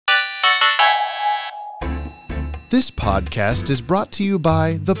This podcast is brought to you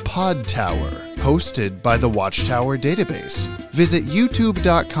by the Podtower, hosted by the Watchtower database. Visit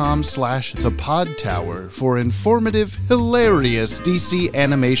youtube.com/thepodtower for informative, hilarious DC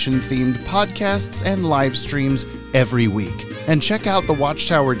animation-themed podcasts and live streams every week. And check out the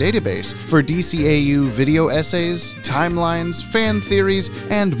Watchtower database for DCAU video essays, timelines, fan theories,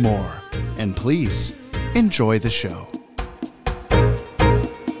 and more. And please, enjoy the show.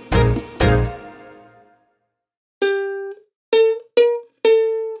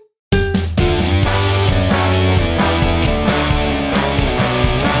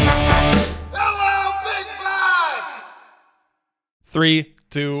 Three,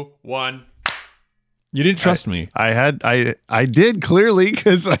 two, one. You didn't trust me. I did clearly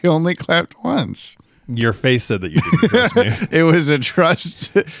because I only clapped once. Your face said that you didn't trust me. It was a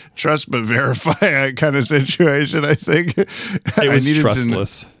trust but verify kind of situation, I think. It was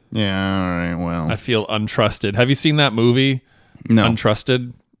trustless. Yeah, all right, well. I feel untrusted. Have you seen that movie? No.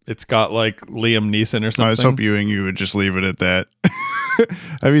 Untrusted? It's got like Liam Neeson or something. I was hoping you would just leave it at that.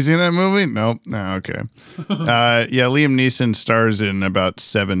 Have you seen that movie? Nope. No, okay. Yeah, Liam Neeson stars in about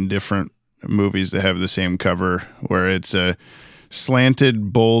 7 different movies that have the same cover, where it's a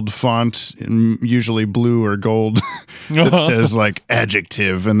slanted, bold font, usually blue or gold, that says like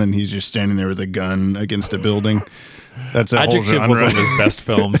adjective, and then he's just standing there with a gun against a building. That's a Adjective whole was one of his best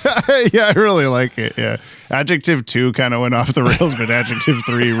films. Yeah, I really like it. Yeah, Adjective 2 kind of went off the rails, but Adjective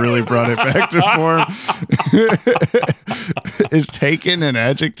 3 really brought it back to form. Is Taken an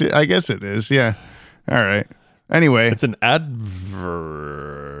adjective? I guess it is. Yeah. All right. Anyway, it's an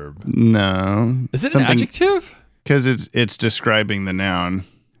adverb. No. Is it an adjective? Because it's describing the noun.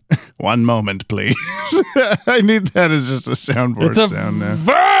 One moment, please. I need that as just a soundboard sound now.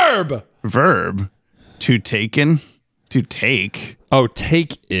 Verb. Verb. To taken. To take. Oh,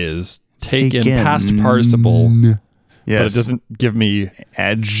 take is taken, past participle. Yes. But it doesn't give me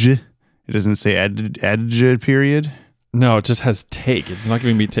edge. It doesn't say edge period. No, it just has take. It's not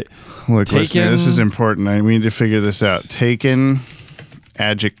giving me take. Look, listener, this is important. We need to figure this out. Taken,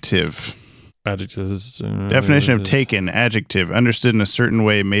 adjective. Adjectives. Definition of taken, adjective, understood in a certain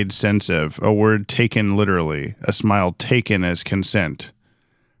way, made sense of. A word taken literally. A smile taken as consent.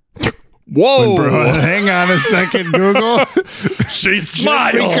 Whoa! Hang on a second, Google. She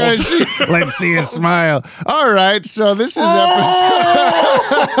smiled. Let's see a smile. All right, so this is episode.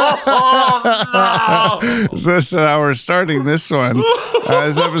 So how we're starting this one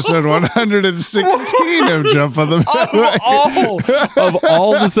is episode 116 of Jump on the Of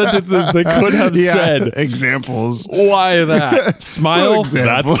all the sentences they could have said. Examples. Why that? Smile?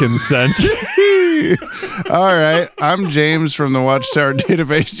 That's consent. All right, I'm James from the Watchtower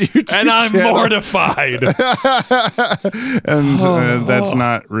database YouTube and I'm channel. mortified. And that's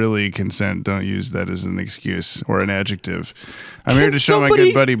not really consent. Don't use that as an excuse or an adjective. I'm here to show my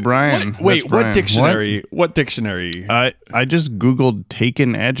good buddy Brian. Wait, what dictionary? What dictionary? I just Googled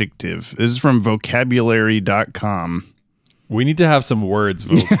taken adjective. This is from vocabulary.com. We need to have some words.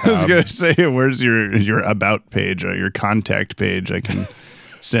 Vocab. I was going to say, where's your about page, your contact page? I can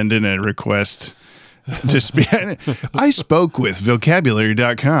send in a request. I spoke with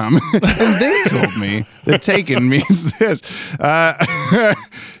vocabulary.com and they told me that taken means this. I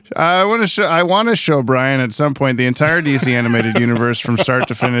want to show Brian at some point the entire DC animated universe from start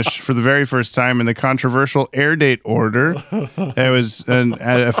to finish for the very first time in the controversial Airdate order. It was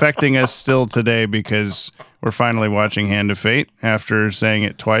affecting us still today because we're finally watching Hand of Fate after saying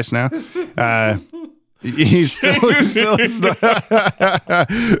it twice now. He's still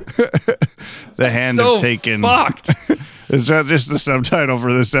the hand so of taken. Fucked. It's not just the subtitle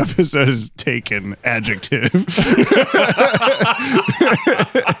for this episode is taken adjective.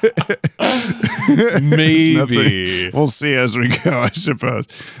 Maybe. We'll see as we go, I suppose.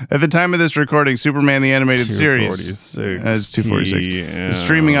 At the time of this recording, Superman the Animated Series is 246. Is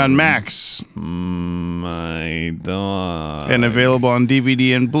streaming on Max. My dog. And available on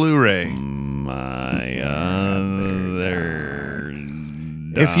DVD and Blu-ray. My other.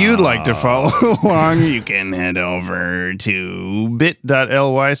 If you'd like to follow along, you can head over to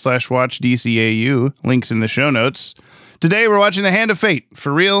bit.ly/watchdcau. Links in the show notes. Today we're watching The Hand of Fate.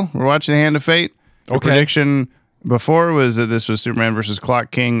 For real, we're watching The Hand of Fate. The prediction before was that this was Superman versus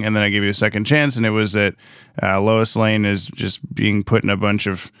Clock King, and then I gave you a second chance, and it was that Lois Lane is just being put in a bunch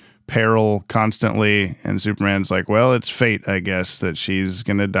of peril constantly, and Superman's like, well, it's fate, I guess, that she's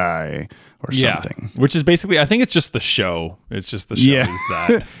gonna die or something. Which is basically, I think it's just the show. It's just the show is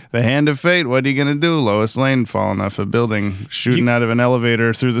that. The Hand of Fate, what are you gonna do? Lois Lane falling off a building, shooting out of an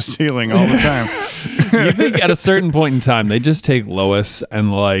elevator through the ceiling all the time. You think at a certain point in time, they just take Lois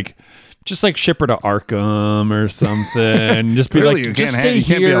and like Just like ship her to Arkham or something. Just be Clearly like, just stay you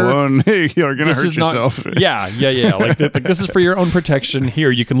here. can't be alone. You're gonna hurt This is not- yourself. yeah. Like this is for your own protection.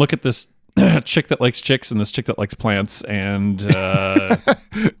 Here, you can look at this chick that likes chicks and this chick that likes plants. And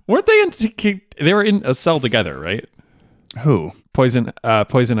weren't they were in a cell together, right? Who? Poison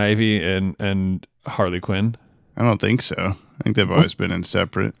Ivy and Harley Quinn. I don't think so. I think they've always been in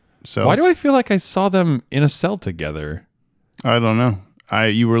separate cells. Why do I feel like I saw them in a cell together? I don't know.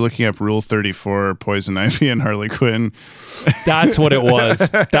 You were looking up Rule 34, Poison Ivy and Harley Quinn. That's what it was.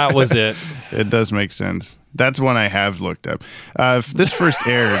 That was it. It does make sense. That's one I have looked up. This first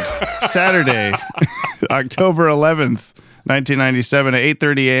aired Saturday, October 11th, 1997 at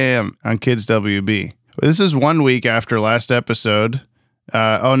 8:30 a.m. on Kids WB. This is 1 week after last episode.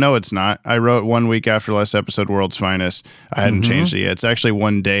 Oh, no, it's not. I wrote 1 week after last episode, World's Finest. I hadn't changed it yet. It's actually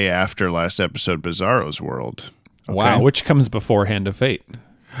 1 day after last episode, Bizarro's World. Okay. Wow, which comes before Hand of Fate?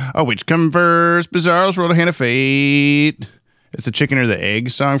 Oh, which comes first? Bizarro's World of Hand of Fate. It's the Chicken or the Egg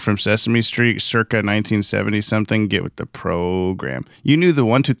song from Sesame Street, circa 1970 something. Get with the program. You knew the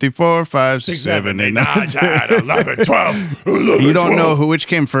 1, 2, 3, 4, 5, 6, 7, 8, 9, 10, 11, 12. You don't know which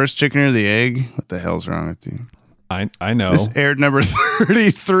came first, Chicken or the Egg? What the hell's wrong with you? I know. This aired number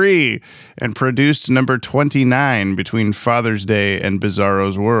 33 and produced number 29 between Father's Day and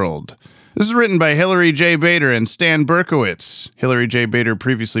Bizarro's World. This is written by Hilary J. Bader and Stan Berkowitz. Hilary J. Bader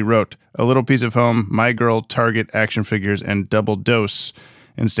previously wrote A Little Piece of Home, My Girl, Target, Action Figures, and Double Dose.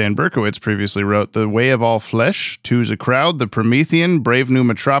 And Stan Berkowitz previously wrote The Way of All Flesh, Two's a Crowd, The Promethean, Brave New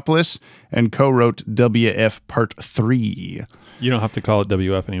Metropolis, and co-wrote WF Part 3. You don't have to call it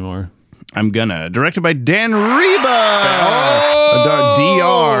WF anymore. I'm gonna. Directed by Dan Reba.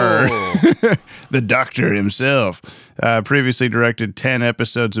 DR. The doctor himself. Previously directed 10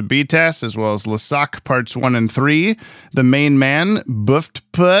 episodes of BTAS, as well as Lasak Parts 1 and 3, The Main Man, Buffed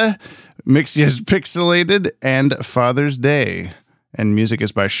Puh, Mixia's Pixelated, and Father's Day. And music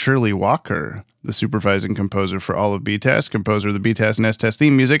is by Shirley Walker, the supervising composer for all of BTAS, composer of the BTAS and S-Test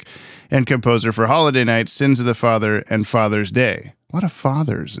theme music, and composer for Holiday Night, Sins of the Father, and Father's Day. A lot of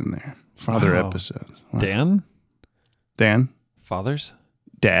fathers in there. Father episodes. Wow. Dan? Fathers?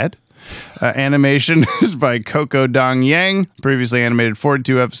 Dad? Animation is by Coco Dong Yang, previously animated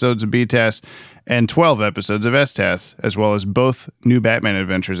 42 episodes of BTAS and 12 episodes of STAS, as well as both New Batman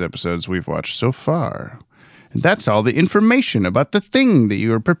Adventures episodes we've watched so far. And that's all the information about the thing that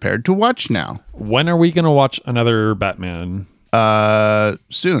you are prepared to watch now. When are we going to watch another Batman?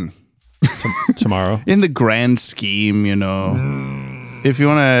 Soon. Tomorrow. In the grand scheme, you know. If you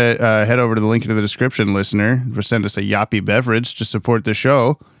want to head over to the link in the description, listener, or send us a Yoppie beverage to support the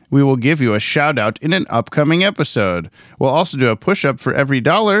show, we will give you a shout out in an upcoming episode. We'll also do a push-up for every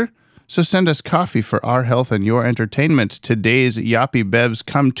 $1, so send us coffee for our health and your entertainment. Today's Yoppie Bevs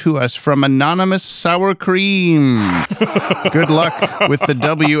come to us from Anonymous Sour Cream. Good luck with the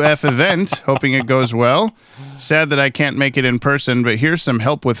WF event. Hoping it goes well. Sad that I can't make it in person, but here's some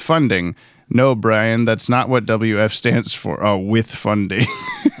help with funding. No, Brian, that's not what WF stands for. Oh, with funding.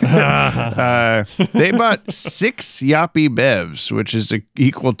 They bought 6 Yoppie Bevs, which is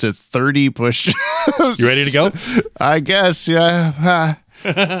equal to 30 push-ups. You ready to go? I guess, yeah.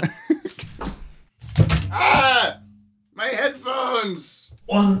 My headphones.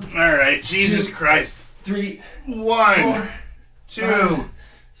 1. All right, Jesus Christ. 3. 1, 2,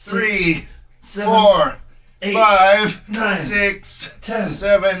 3, 7, 4, 8, 5, 9, 6, 10,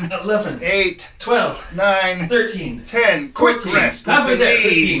 7, 11, 8, 12, 9, 13, 10. Quick 14, rest half with a the day,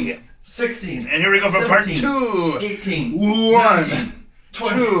 knee. 15, 16, And here we go for part 17, 2. 18, 1, 19,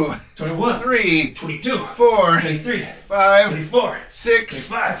 20, 2, 21, 3, 22, 4, 23, 5, 24, 6,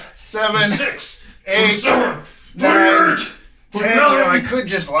 25, 7, 26, 8, 27, 9, 10. You know, I 29. could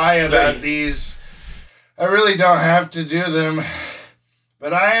just lie about these. I really don't have to do them.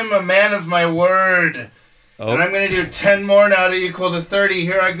 But I am a man of my word. Oh. And I'm going to do 10 more now to equal to 30.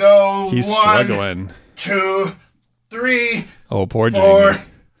 Here I go. He's 1, struggling. 2, 3, Oh, poor 4, Jamie.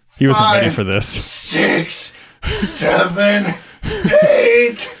 He wasn't ready 5, for this. 6, 7,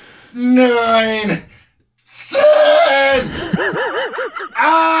 8, 9, 10.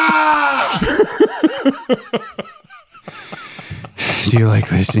 Ah! Do you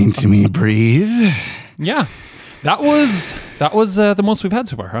like listening to me breathe? Yeah. That was the most we've had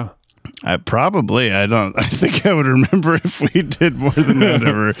so far, huh? I think I would remember if we did more than that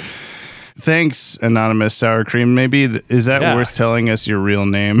ever. Thanks, Anonymous Sour Cream. Maybe, is that worth telling us your real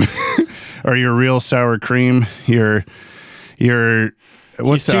name? Or your real sour cream? Your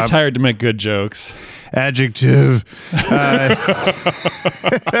what's He's too tired to make good jokes. adjective?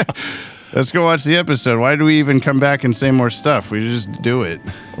 Let's go watch the episode. Why do we even come back and say more stuff? We just do it.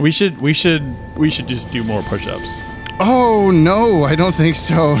 We should just do more push-ups. Oh, no, I don't think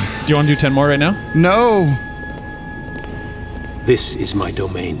so. Do you want to do 10 more right now? No. This is my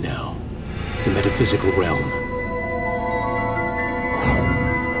domain now, the metaphysical realm.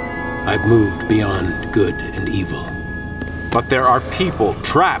 I've moved beyond good and evil. But there are people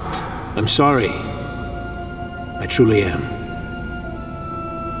trapped. I'm sorry. I truly am.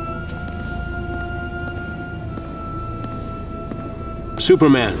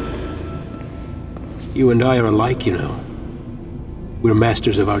 Superman, you and I are alike, you know. We're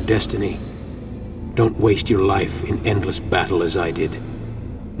masters of our destiny. Don't waste your life in endless battle as I did.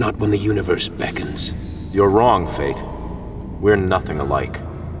 Not when the universe beckons. You're wrong, Fate. We're nothing alike.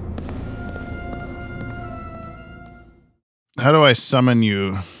 How do I summon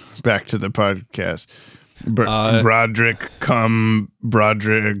you back to the podcast? Broderick, come.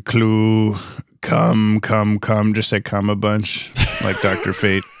 Broderick, clue. Come. Just say come a bunch, like Dr.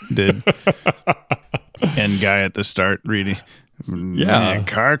 Fate did. And guy at the start reading. Yeah.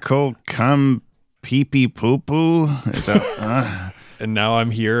 Carco, come, pee-pee, poo-poo. Is that... And now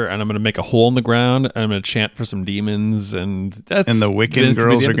I'm here, and I'm going to make a hole in the ground, and I'm going to chant for some demons, and that's... And the Wiccan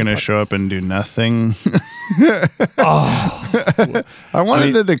girls are going to show up and do nothing. I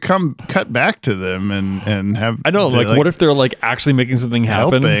wanted it to come cut back to them and have... I know, like, what if they're, like, actually making something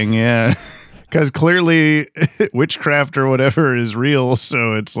happen? Helping, yeah. Because clearly witchcraft or whatever is real,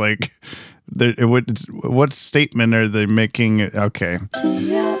 so it's like... What statement are they making? Okay.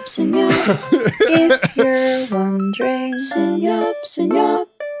 Senyap, if you're wondering, senyap,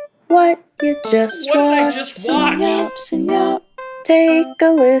 what you just watched. What did I just watch? Senyap, take a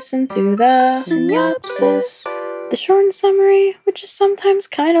listen to the synopsis. The short summary, which is sometimes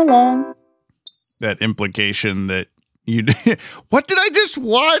kind of long. That implication that you what did I just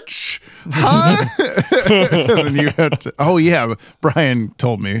watch? Huh? And you have to, oh yeah, Brian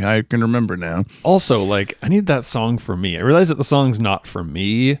told me. I can remember now. Also, like, I need that song for me. I realize that the song's not for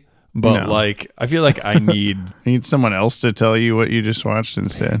me, but like, I feel like I need someone else to tell you what you just watched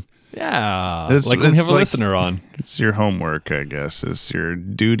instead. Yeah, like when we have a listener on. It's your homework, I guess. It's your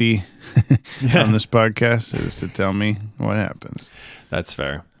duty on this podcast is to tell me what happens. That's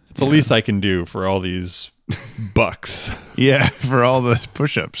fair. It's the least I can do for all these bucks. Yeah, for all the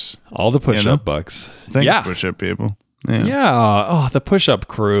push-ups. All the push-up bucks. Thanks, push-up people. Yeah. Oh, the push-up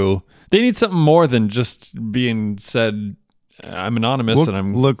crew. They need something more than just being said, I'm anonymous and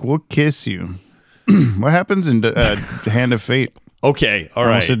I'm... Look, we'll kiss you. What happens in Hand of Fate? Okay, all I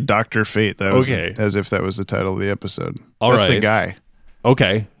right. almost said Dr. Fate. That was okay. As if that was the title of the episode. That's the guy.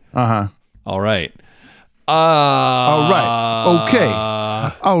 Okay. Uh-huh. All right. All right. Okay.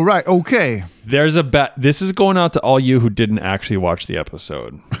 All right. Okay. There's a bet. This is going out to all you who didn't actually watch the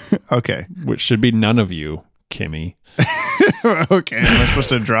episode. Okay. Which should be none of you, Kimmy. Okay. Am I supposed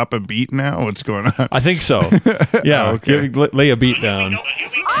to drop a beat now? What's going on? I think so. Yeah. Okay. Lay a beat down.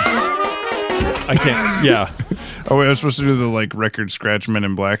 I can't. Yeah. Oh, wait. I was supposed to do the like record scratch Men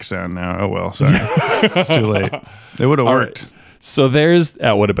in Black sound now. Oh, well. Sorry. It's too late. It would have worked. Right. So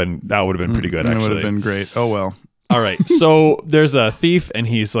that would have been pretty good, actually. It would have been great. Oh, well. All right. So there's a thief and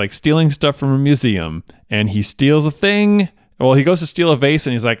he's like stealing stuff from a museum and he steals a thing. Well, he goes to steal a vase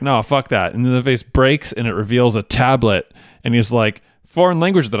and he's like, no, fuck that. And then the vase breaks and it reveals a tablet and he's like, foreign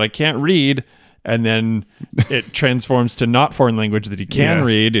language that I can't read. And then it transforms to not foreign language that he can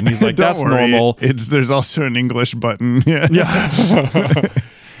read. And he's like, that's normal. There's also an English button. Yeah.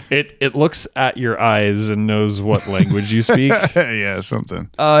 It looks at your eyes and knows what language you speak. Yeah, something.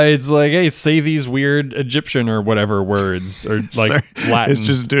 It's like, hey, say these weird Egyptian or whatever words or like Latin. It's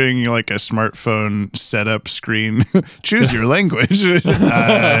just doing like a smartphone setup screen. Choose your language.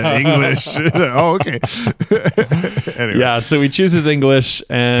 English. Oh, okay. Anyway. Yeah, so he chooses English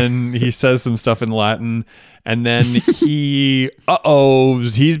and he says some stuff in Latin. And then he's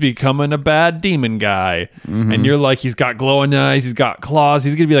becoming a bad demon guy. Mm-hmm. And you're like, he's got glowing eyes, he's got claws,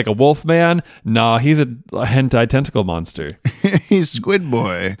 he's going to be like a wolf man. Nah, he's a hentai tentacle monster. He's Squid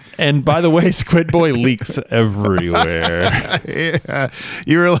Boy. And by the way, Squid Boy leaks everywhere. Yeah.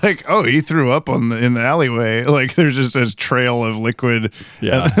 You were like, oh, he threw up in the alleyway. Like there's just a trail of liquid.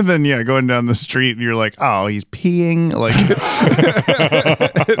 Yeah. And then, going down the street, and you're like, oh, he's peeing. Like,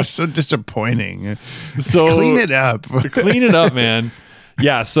 it's so disappointing. So clean it up. Clean it up, man.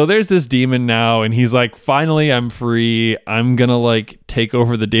 Yeah, so there's this demon now, and he's like, finally, I'm free. I'm going to like take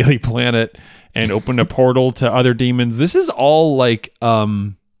over the Daily Planet and open a portal to other demons. This is all like,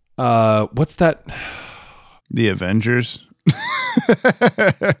 what's that? The Avengers.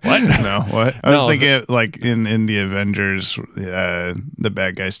 What? No, what? I was No, thinking like in the Avengers, the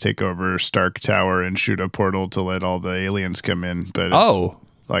bad guys take over Stark Tower and shoot a portal to let all the aliens come in. But it's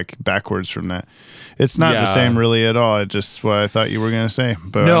like backwards from that. It's not the same really at all. It's just what I thought you were going to say.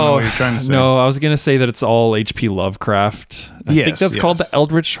 But I don't know what you're trying to say. No, I was going to say that it's all H.P. Lovecraft. I think that's called the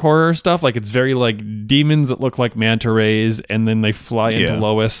Eldritch horror stuff. Like it's very like demons that look like manta rays, and then they fly into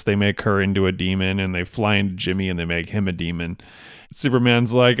Lois, they make her into a demon, and they fly into Jimmy and they make him a demon.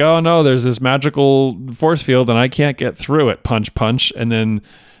 Superman's like, oh no, there's this magical force field and I can't get through it. Punch, punch. And then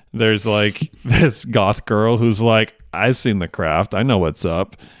there's like this goth girl who's like, I've seen the craft. I know what's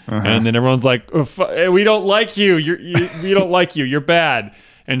up. And then everyone's like, we don't like you. We don't like you. You're bad.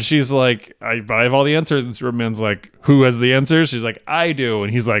 And she's like, I have all the answers. And Superman's like, who has the answers? She's like, I do.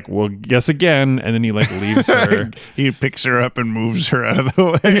 And he's like, well, guess again. And then he like leaves her. He picks her up and moves her out of the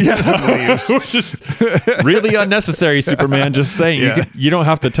way. Yeah. Which is really unnecessary, Superman. Just saying, you don't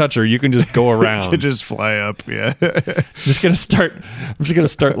have to touch her. You can just go around. You can just fly up. Yeah. I'm just going to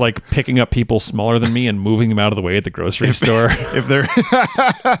start like picking up people smaller than me and moving them out of the way at the grocery store. If they're,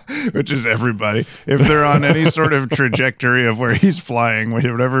 which is everybody, if they're on any sort of trajectory of where he's flying,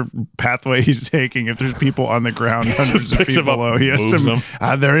 whatever pathway he's taking, if there's people on the ground hundreds of feet below, he has to,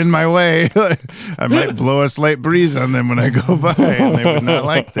 they're in my way. I might blow a slight breeze on them when I go by, and they would not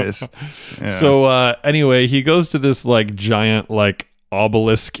like this. Yeah. So anyway, he goes to this like giant like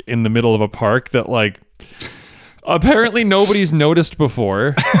obelisk in the middle of a park that like apparently nobody's noticed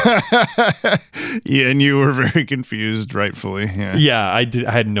before. Yeah, and you were very confused, rightfully. Yeah, I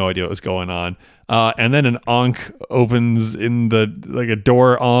had no idea what was going on. And then an Ankh opens a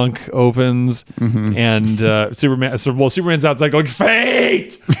door Ankh opens, and Superman's outside going,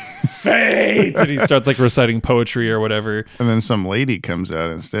 fate, fate, and he starts like reciting poetry or whatever. And then some lady comes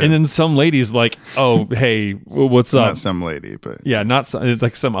out instead. And then some lady's like, oh, hey, what's up? Not some lady, but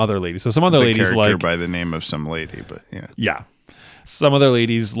like some other lady. So some other lady's like by the name of some lady, but yeah. Some other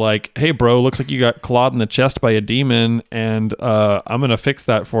lady's like, hey, bro, looks like you got clawed in the chest by a demon, and I'm going to fix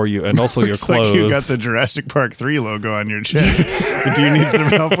that for you, and also your clothes. Like you got the Jurassic Park 3 logo on your chest. Do you need some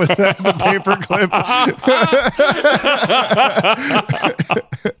help with that? The paperclip?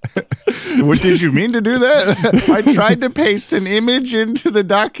 What did you mean to do that? I tried to paste an image into the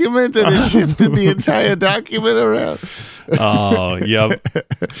document, and it shifted the entire document around. Oh, yep.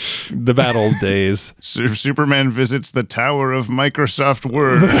 The bad old days. Superman visits the tower of Microsoft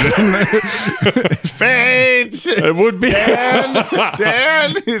Word. Fate! It would be. Dan!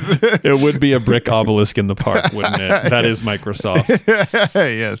 It would be a brick obelisk in the park, wouldn't it? That is Microsoft.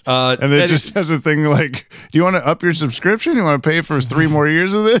 Yes. And it just has a thing like, do you want to up your subscription? You want to pay for 3 more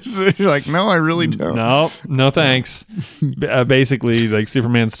years of this? You're like, no, I really don't. No thanks. Basically, like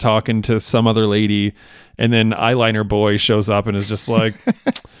Superman's talking to some other lady, and then Eyeliner Boy shows up and is just like,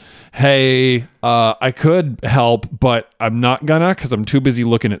 hey, I could help, but I'm not gonna because I'm too busy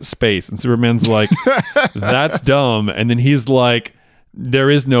looking at space. And Superman's like, that's dumb. And then he's like, there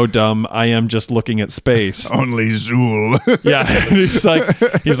is no dumb. I am just looking at space. Only Zool. Yeah. And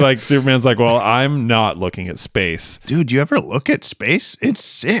he's like, Superman's like, well, I'm not looking at space. Dude, you ever look at space? It's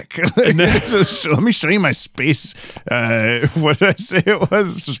sick. Let me show you my space. What did I say it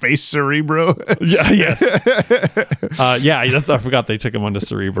was? Space Cerebro? Yeah, yes. I forgot they took him onto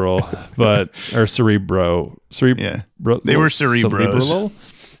Cerebral, or Cerebro. They were Cerebros.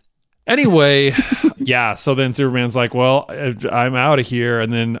 Anyway, so then Superman's like, well, I'm out of here.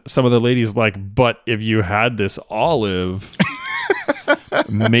 And then some of the ladies like, but if you had this olive,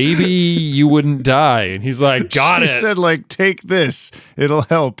 maybe you wouldn't die. And he's like, got it. She said, like, take this. It'll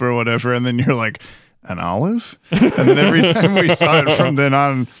help or whatever. And then you're like, an olive? And then every time we saw it from then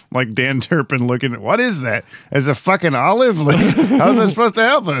on, like Dan Turpin looking at, what is that? As a fucking olive? Like, how's that supposed to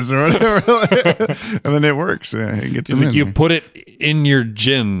help us or whatever? And then it works. It gets like, you put it in your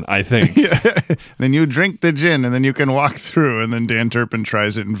gin, I think. Then you drink the gin and then you can walk through, and then Dan Turpin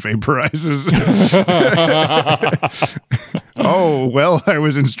tries it and vaporizes. Oh, well, I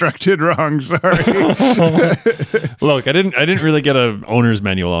was instructed wrong. Sorry. Look, I didn't really get a owner's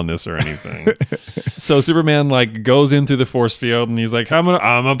manual on this or anything. So Superman like goes in through the force field and he's like, I'm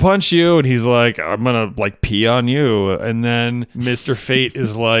gonna punch you, and he's like, I'm gonna like pee on you, and then Mr. Fate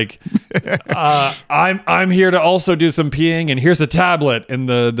is like, I'm here to also do some peeing, and here's a tablet, and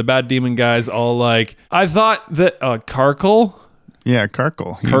the bad demon guy's all like, I thought that Karkle. Yeah,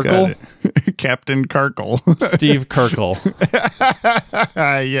 Karkle. You Kirkle? got it. Captain Karkle. Steve Kirkle.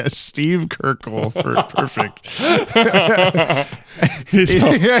 Yes, Steve Kirkle. Perfect. He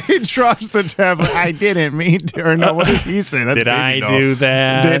drops the tablet. I didn't mean to. Or no, what does he say? That's Did I Baby Doll. do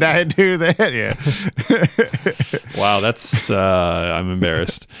that? Did I do that? Yeah. Wow, that's I'm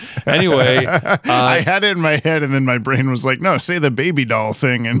embarrassed. Anyway, I had it in my head, and then my brain was like, no, say the baby doll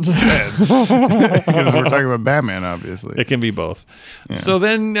thing instead. Because we're talking about Batman, obviously. it can be both. So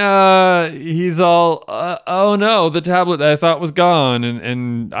then he's all, oh no, the tablet that I thought was gone.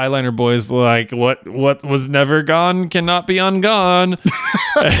 And Eyeliner Boy's like, what was never gone cannot be ungone.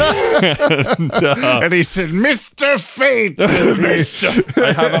 And he said, Mr. Fate.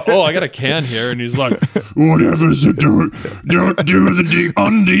 I got a can here. And he's like, Whatever's it don't do the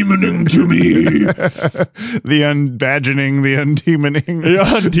undemoning to me. The unbadgening, the undemoning. he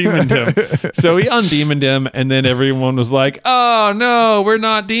undemoned him. So he undemoned him. And then everyone was like, oh no, we're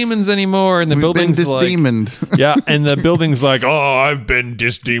not demons anymore. And the We've been building's like, disdemoned. yeah. And the building's like, oh, I've been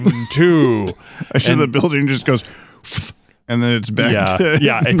disdemoned too. Actually, the building just goes, and then it's back to it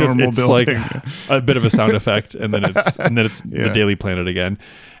does, normal it's building. like a bit of a sound effect, and then it's the Daily Planet again.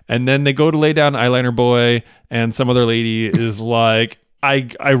 And then they go to lay down Eyeliner Boy, and some other lady is like,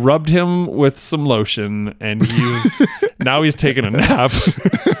 I rubbed him with some lotion, and now he's taking a nap.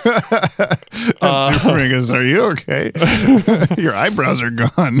 Superman goes, are you okay? Your eyebrows are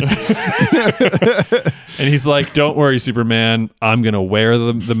gone. And he's like, don't worry, Superman, I'm gonna wear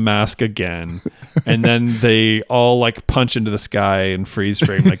the mask again. And then they all like punch into the sky and freeze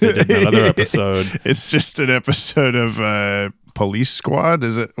frame like they did in another episode. It's just an episode of Police Squad.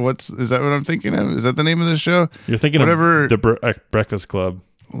 Is that what I'm thinking of? Is that the name of the show? You're thinking Whatever. of the Breakfast Club.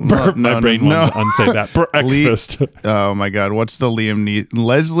 No, My brain wants to unsay that. Breakfast. Oh my God! What's the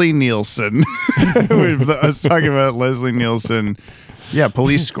Leslie Nielsen? I was talking about Leslie Nielsen. Yeah,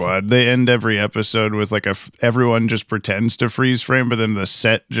 Police Squad. They end every episode with like everyone just pretends to freeze frame, but then the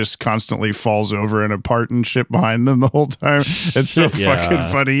set just constantly falls over and apart and shit behind them the whole time. It's so fucking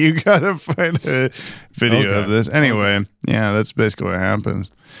funny. You gotta find a video of this. Anyway, yeah, that's basically what happens.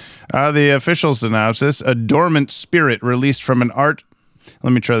 The official synopsis: a dormant spirit released from an art.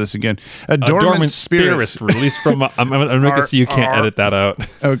 Let me try this again. A dormant spirit released from. I'm gonna make it so you can't edit that out.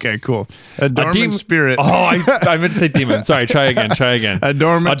 Okay, cool. A dormant spirit. Oh, I meant to say demon. Sorry, try again. A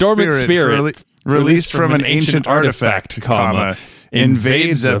dormant spirit released from an ancient artifact, comma,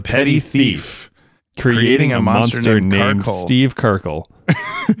 invades a petty thief, creating a monster named Karkle. Steve Kirkle.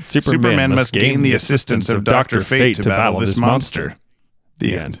 Superman must gain the assistance of Dr. Fate to battle this monster.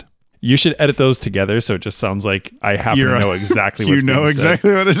 The end. You should edit those together so it just sounds like I happen to know exactly what's being said. You know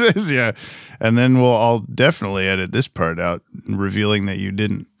exactly what it is, yeah. And then I'll definitely edit this part out, revealing that you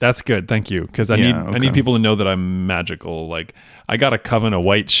didn't. That's good, thank you, because I need people to know that I'm magical. Like I got a coven of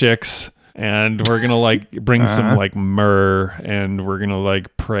white chicks, and we're gonna like bring some like myrrh, and we're gonna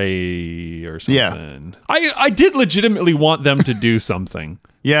like pray or something. Yeah. I did legitimately want them to do something.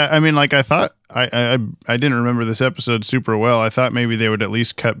 Yeah, I mean, like I thought, I didn't remember this episode super well. I thought maybe they would at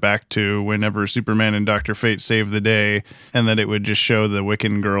least cut back to whenever Superman and Dr. Fate save the day, and that it would just show the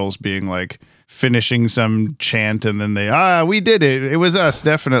Wiccan girls being like finishing some chant, and then we did it. It was us,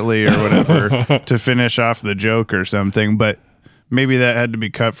 definitely, or whatever, to finish off the joke or something. But maybe that had to be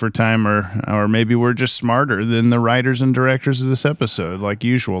cut for time, or maybe we're just smarter than the writers and directors of this episode, like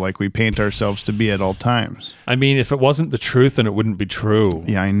usual, like we paint ourselves to be at all times. I mean, if it wasn't the truth, then it wouldn't be true.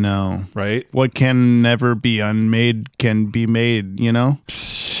 Yeah, I know. Right? What can never be unmade can be made, you know?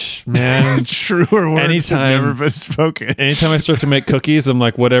 Man, truer words have never been spoken. Anytime I start to make cookies, I'm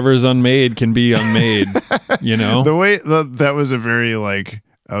like, whatever's unmade can be unmade, you know? The way that was a very like...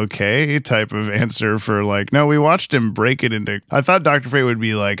 okay type of answer for like, no, we watched him break it into. I thought Dr. Fate would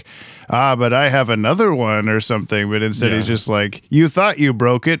be like, but I have another one or something, but instead he's just like, you thought you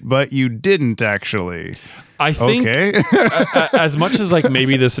broke it, but you didn't actually. I think as much as like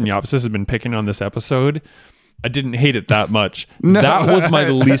maybe the synopsis has been picking on this episode, I didn't hate it that much. No. That was my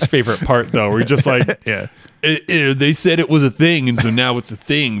least favorite part though, where you're just like, they said it was a thing, and so now it's a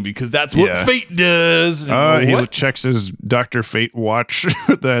thing because that's what Fate does. He checks his Dr. Fate watch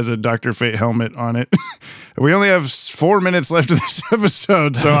that has a Dr. Fate helmet on it. We only have 4 minutes left of this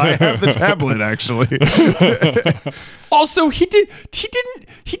episode, so I have the tablet actually. Also, did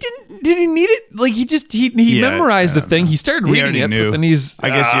he need it? Like he memorized the thing. He started reading it, but then I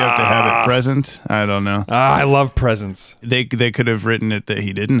guess you have to have it present. I don't know. I love presents. They could have written it that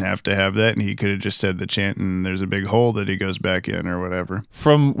he didn't have to have that, and he could have just said the chant, and there's a big hole that he goes back in or whatever.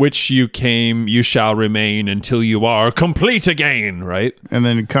 From which you came, you shall remain until you are complete again, right? And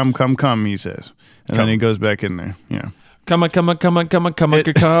then come, he says. And then he goes back in there. Yeah.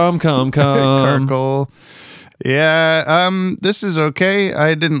 Come. Carkle. Yeah, this is okay.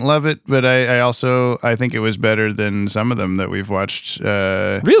 I didn't love it, but I think it was better than some of them that we've watched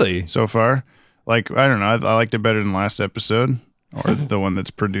Really? so far. Like, I don't know, I liked it better than last episode. Or the one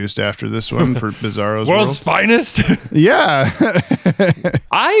that's produced after this one for Bizarro's World's finest. Yeah.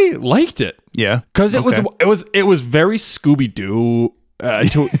 I liked it. Yeah. Because it was very Scooby-Doo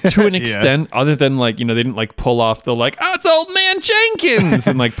to an extent, other than like, they didn't like pull off the like, it's old man Jenkins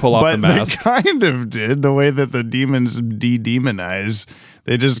and like pull off the mask. They kind of did, the way that the demons de-demonize.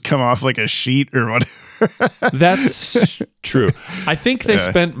 They just come off like a sheet or whatever. That's true. I think they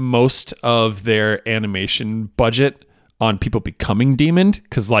spent most of their animation budget on people becoming demoned,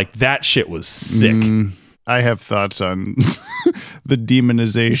 because like that shit was sick. I have thoughts on the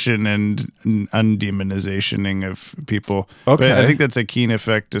demonization and undemonizationing of people. Okay. But I think that's a keen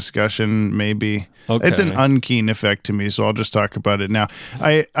effect discussion, maybe. Okay. It's an unkeen effect to me, so I'll just talk about it now.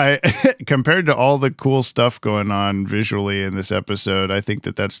 I compared to all the cool stuff going on visually in this episode, I think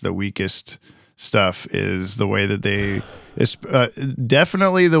that that's the weakest stuff, is the way that they...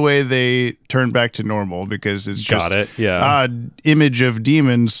 definitely the way they turn back to normal, because it's just image of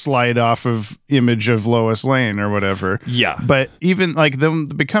demons slide off of image of Lois Lane or whatever. Yeah. But even like them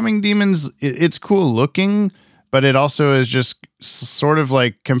becoming demons, it's cool looking, but it also is just sort of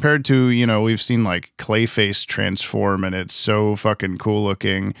like, compared to, we've seen like Clayface transform and it's so fucking cool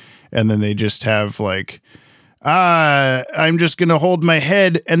looking, and then they just have like, I'm just going to hold my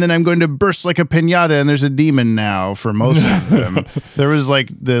head and then I'm going to burst like a piñata and there's a demon now for most of them. There was like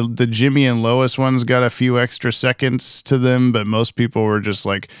the Jimmy and Lois ones got a few extra seconds to them, but most people were just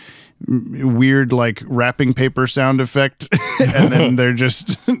like weird like wrapping paper sound effect and then they're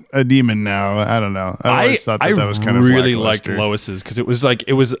just a demon now. I don't know. I always thought that was kind of really liked Lois's, because it was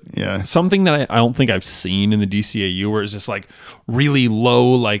something that I don't think I've seen in the DCAU, where it's just like really low,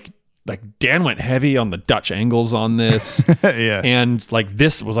 like Dan went heavy on the Dutch angles on this. Yeah. And like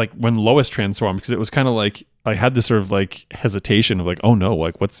this was like when Lois transformed, because it was kind of like I had this sort of like hesitation of like, oh no,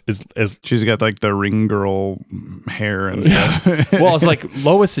 like what's is she's got like the ring girl hair and stuff. Well, it's like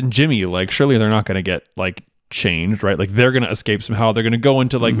Lois and Jimmy, like surely they're not going to get like changed, right? Like they're going to escape somehow. They're going to go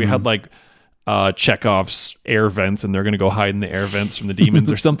into like we had like Chekhov's air vents, and they're going to go hide in the air vents from the demons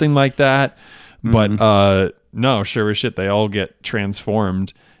or something like that. But no, sure as shit, they all get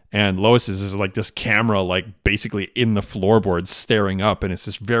transformed. And Lois's is like this camera, like basically in the floorboards staring up. And it's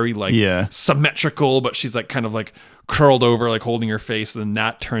just very like symmetrical, but she's like kind of like curled over, like holding her face. And then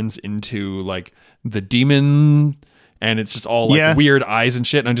that turns into like the demon. And it's just all like weird eyes and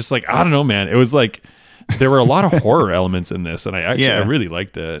shit. And I'm just like, I don't know, man. It was like, there were a lot of horror elements in this. And I really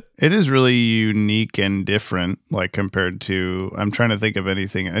liked it. It is really unique and different, like compared to, I'm trying to think of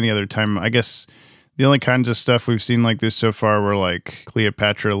any other time. I guess the only kinds of stuff we've seen like this so far were like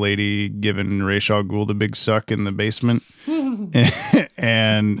Cleopatra lady giving Ra's al Ghul the big suck in the basement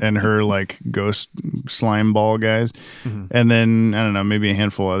and her like ghost slime ball guys. And then, I don't know, maybe a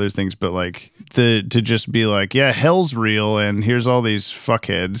handful of other things, but like to just be like, yeah, hell's real and here's all these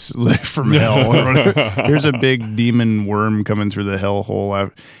fuckheads from hell. Here's a big demon worm coming through the hell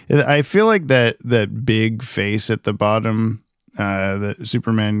hole. I feel like that big face at the bottom that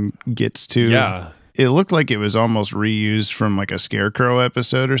Superman gets to. Yeah. It looked like it was almost reused from like a Scarecrow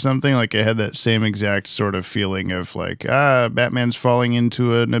episode or something. Like it had that same exact sort of feeling of like, Batman's falling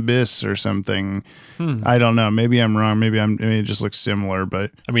into an abyss or something. I don't know. Maybe I'm wrong. Maybe it just looks similar,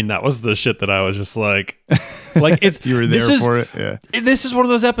 but I mean, that was the shit that I was just like it's, you were there for it. Yeah. This is one of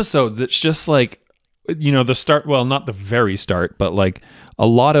those episodes that's just like, the start, well, not the very start, but like a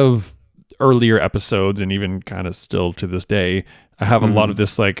lot of earlier episodes, and even kind of still to this day, I have a lot of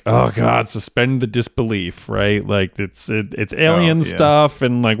this like, oh God, suspend the disbelief, right? Like it's alien stuff,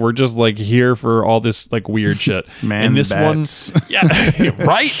 and like we're just like here for all this like weird shit. And this bats. one,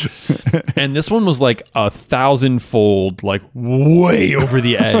 right? And this one was like 1,000-fold, like way over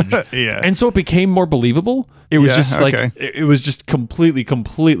the edge. And so it became more believable. It was just like it was just completely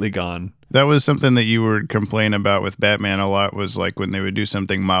gone. That was something that you would complain about with Batman a lot, was like when they would do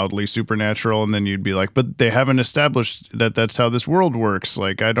something mildly supernatural and then you'd be like, but they haven't established that that's how this world works.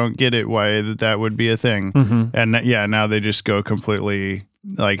 Like, I don't get it why that would be a thing. And now they just go completely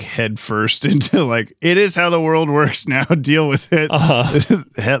like head first into like, it is how the world works now. Deal with it.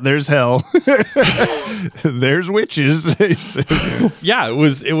 There's hell. There's witches. Yeah,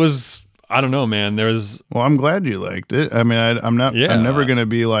 it was I don't know, man. Well, I'm glad you liked it. I mean, I'm never going to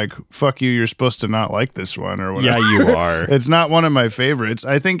be like, fuck you, you're supposed to not like this one or whatever. Yeah, you are. It's not one of my favorites.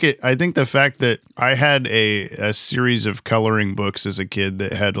 I think the fact that I had a series of coloring books as a kid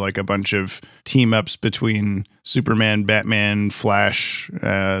that had like a bunch of team ups between Superman, Batman, Flash,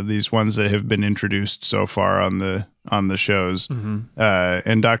 these ones that have been introduced so far on the shows.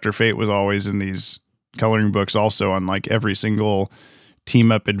 And Dr. Fate was always in these coloring books also on like every single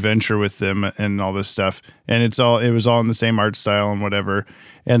team up adventure with them and all this stuff, and it was all in the same art style and whatever.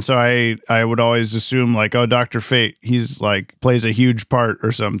 And so I would always assume like, oh, Dr. Fate, he's like plays a huge part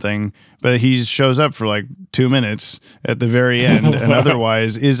or something, but he shows up for like 2 minutes at the very end and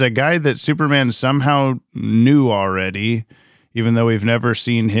otherwise is a guy that Superman somehow knew already, even though we've never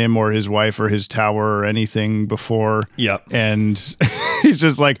seen him or his wife or his tower or anything before. Yep. And he's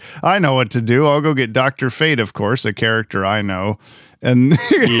just like, I know what to do. I'll go get Dr. Fate, of course, a character I know. And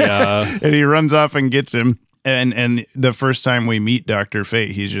yeah, and he runs off and gets him. And the first time we meet Dr.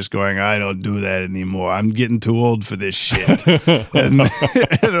 Fate, he's just going, I don't do that anymore. I'm getting too old for this shit. and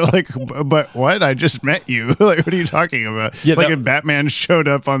they're like, but what? I just met you. Like, what are you talking about? Yeah, it's like if Batman showed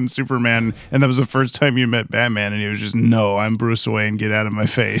up on Superman and that was the first time you met Batman and he was just, no, I'm Bruce Wayne. Get out of my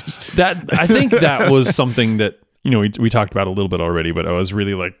face. I think that was something that, we talked about a little bit already, but I was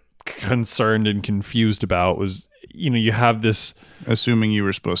really like concerned and confused about was, you have this... Assuming you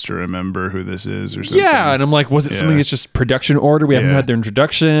were supposed to remember who this is or something. Yeah, and I'm like, was it something that's just production order? We haven't had their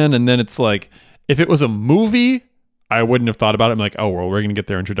introduction. And then it's like, if it was a movie, I wouldn't have thought about it. I'm like, oh, well, we're going to get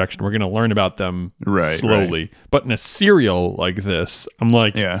their introduction. We're going to learn about them slowly. Right. But in a serial like this, I'm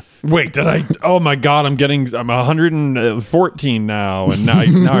like, wait, oh my God, I'm 114 now. And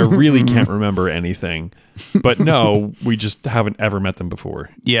now I really can't remember anything. But no, we just haven't ever met them before.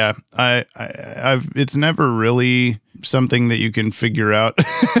 Yeah, it's never really something that you can figure out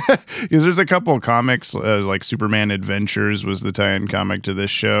because there's a couple of comics like Superman Adventures was the tie-in comic to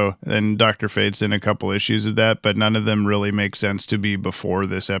this show, and Dr. Fate's in a couple issues of that, but none of them really make sense to be before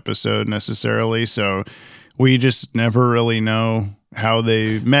this episode necessarily. So we just never really know how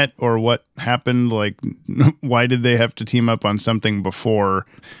they met or what happened. Like, why did they have to team up on something before?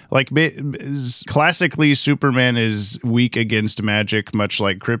 Like, classically, Superman is weak against magic, much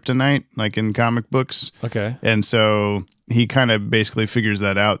like Kryptonite, like in comic books. Okay. And so he kind of basically figures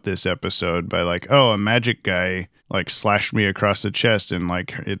that out this episode by like, oh, a magic guy like slashed me across the chest and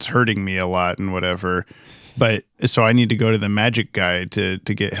like it's hurting me a lot and whatever. But so I need to go to the magic guy to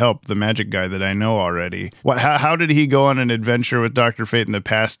get help, the magic guy that I know already. How did he go on an adventure with Dr. Fate in the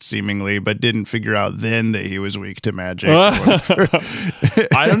past, seemingly, but didn't figure out then that he was weak to magic?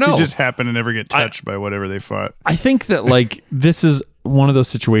 I don't know. He just happened to never get touched by whatever they fought. I think that like this is one of those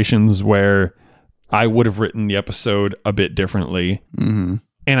situations where I would have written the episode a bit differently. Mm-hmm.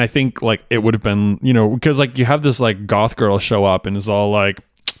 And I think like it would have been, because like you have this like goth girl show up and is all like,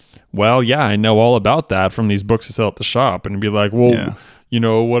 well, yeah, I know all about that from these books I sell at the shop. And be like, well,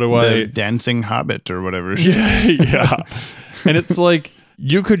 what do the dancing hobbit or whatever. Yeah. And it's like,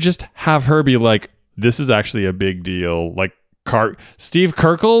 you could just have her be like, this is actually a big deal. Like Steve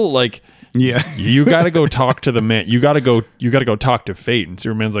Kirkle, like, yeah, you got to go talk to the man. You got to go talk to Fate. And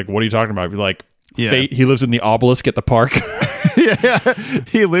Superman's like, what are you talking about? Be like, Fate, he lives in the obelisk at the park. Yeah,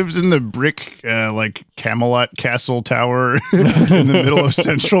 he lives in the brick like Camelot Castle Tower in the middle of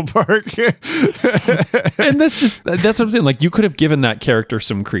Central Park. And that's what I'm saying. Like, you could have given that character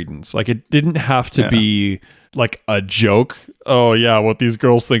some credence. Like, it didn't have to be like a joke. Oh yeah, what these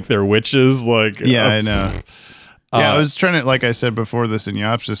girls think they're witches. Like, I know. Yeah, I was trying to, like I said before, the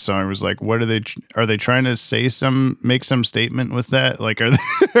synopsis song was like, what are they trying to make some statement with that? Like, are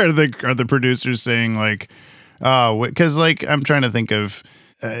the producers saying like, oh, because like I'm trying to think of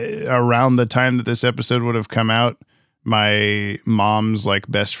around the time that this episode would have come out, my mom's like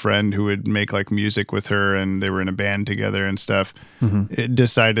best friend who would make like music with her and they were in a band together and stuff, it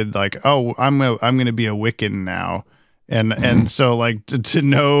decided like, oh, I'm gonna be a Wiccan now. And so like to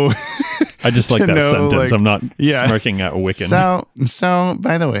know, I just like that know, sentence. like, I'm not smirking at Wiccan. So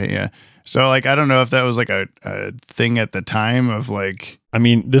by the way, so like I don't know if that was like a thing at the time of like. I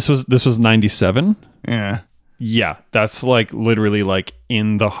mean, this was 97. Yeah, that's like literally like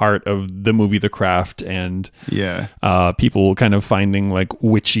in the heart of the movie The Craft, and people kind of finding like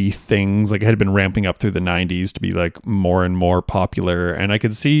witchy things. Like it had been ramping up through the 90s to be like more and more popular, and I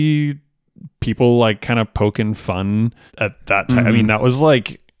could see people like kind of poking fun at that time. I mean, that was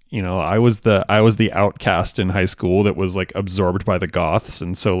like, I was the outcast in high school that was like absorbed by the goths,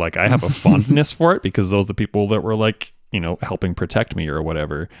 and so like I have a fondness for it because those are the people that were like, helping protect me or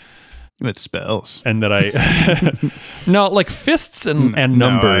whatever. With spells. And that I no, like fists and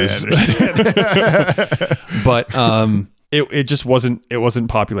numbers. No, I But it just wasn't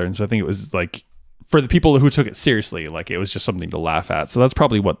popular, and so I think it was like for the people who took it seriously, like it was just something to laugh at. So that's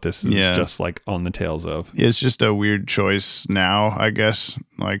probably what this is just like on the tails of. It's just a weird choice now, I guess,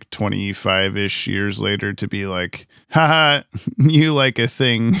 like 25-ish years later to be like, haha, you like a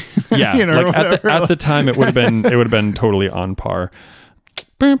thing. Yeah, you know, like at the time it would have been totally on par.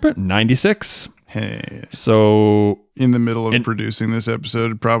 96. Hey. So in the middle of producing this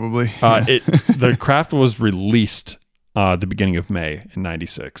episode, probably. The craft was released the beginning of May in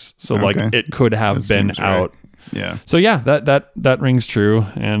 96. So like it could have been out. Right. Yeah. So yeah, that rings true.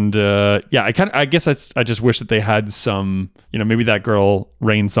 And I guess I just wish that they had some, maybe that girl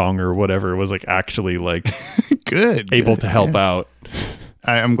Rain Song or whatever was like actually like able to help out.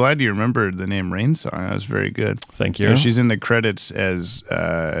 I'm glad you remembered the name Rain Song. That was very good. Thank you. She's in the credits as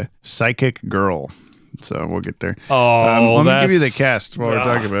Psychic Girl. So we'll get there. Oh, let me give you the cast while we're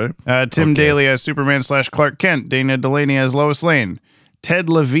talking about it. Tim Daly as Superman / Clark Kent. Dana Delaney as Lois Lane. Ted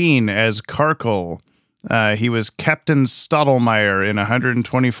Levine as Karkle. He was Captain Stottlemyre in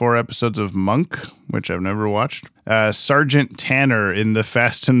 124 episodes of Monk, which I've never watched. Sergeant Tanner in The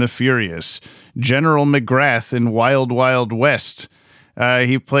Fast and the Furious. General McGrath in Wild Wild West.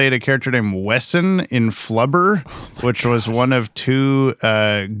 He played a character named Wesson in Flubber, which was one of two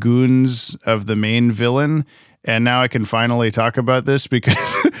goons of the main villain. And now I can finally talk about this because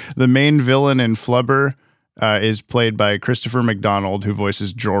the main villain in Flubber is played by Christopher McDonald, who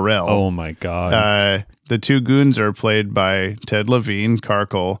voices Jor-El. Oh, my God. The two goons are played by Ted Levine,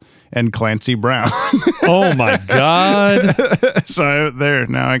 Karkle, and Clancy Brown. Oh, my God. So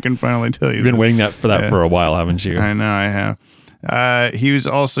now I can finally tell you. You've been waiting for that for a while, haven't you? I know I have. He was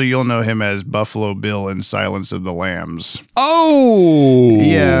also, you'll know him as Buffalo Bill in Silence of the Lambs. Oh!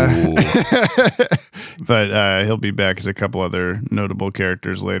 Yeah. But he'll be back as a couple other notable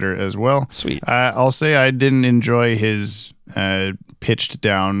characters later as well. Sweet. I'll say I didn't enjoy his pitched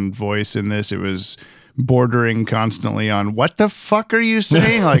down voice in this. It was bordering constantly on what the fuck are you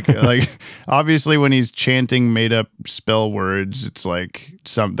saying? like obviously when he's chanting made up spell words, it's like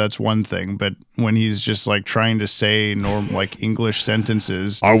that's one thing, but when he's just like trying to say like English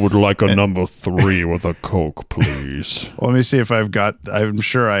sentences. I would like a number 3 with a Coke, please. Well, let me see if I'm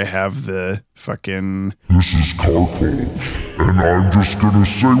sure I have the fucking. This is Karkle, and I'm just gonna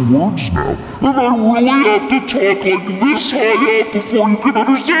say words now, and I really have to talk like this high up before you can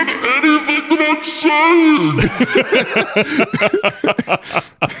understand anything that I'm saying.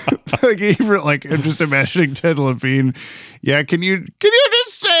 like I'm just imagining Ted Levine. Yeah, can you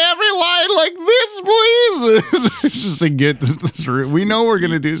just say every line like this, please? Just to get this. We know we're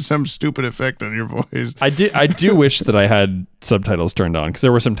gonna do some stupid effect on your voice. I do wish that I had subtitles turned on, because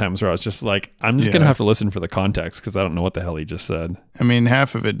there were some times where I was just like, I'm just gonna have to listen for the context because I don't know what the hell he just said. I mean,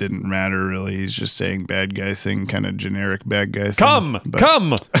 half of it didn't matter really. He's just saying bad guy thing, kind of generic bad guy thing. Come.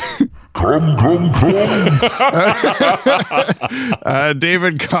 Come.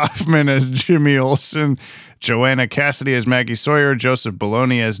 David Kaufman as Jimmy Olsen. Joanna Cassidy as Maggie Sawyer, Joseph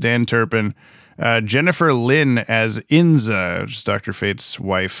Bologna as Dan Turpin, Jennifer Lynn as Inza, which is Dr. Fate's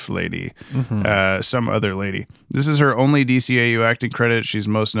wife lady, some other lady. This is her only DCAU acting credit. She's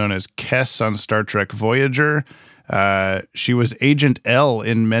most known as Kess on Star Trek Voyager. She was Agent L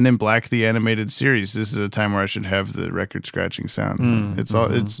in Men in Black, the animated series. This is a time where I should have the record scratching sound.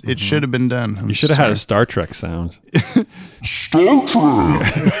 It should have been done. You should have had a Star Trek sound. Star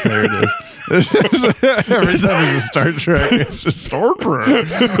Trek. There it is. Every time there's a Star Trek, it's just Star Trek.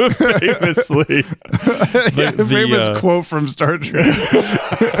 Famously. The famous quote from Star Trek.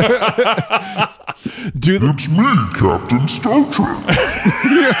 It's me, Captain Star Trek.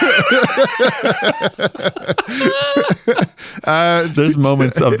 There's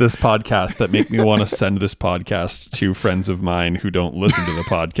moments of this podcast that make me want to send this podcast to friends of mine who don't listen to the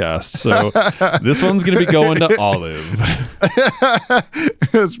podcast. So this one's going to be going to Olive.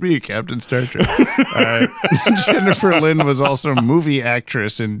 It's me, Captain Star Trek. Jennifer Lynn was also a movie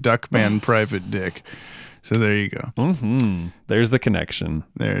actress in Duckman Private Dick. So there you go. There's the connection.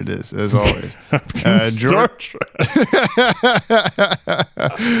 There it is, as always. Star Trek.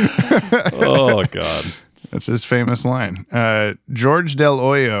 Oh, God. That's his famous line. George Del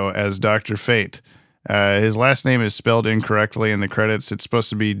Hoyo as Dr. Fate. His last name is spelled incorrectly in the credits. It's supposed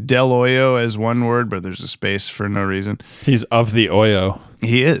to be Del Hoyo as one word, but there's a space for no reason. He's of the Oyo.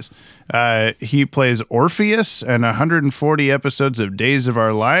 He is. He plays Orpheus in 140 episodes of Days of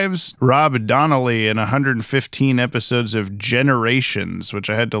Our Lives. Rob Donnelly in 115 episodes of Generations, which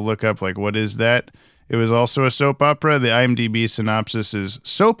I had to look up, like, what is that? It was also a soap opera. The IMDb synopsis is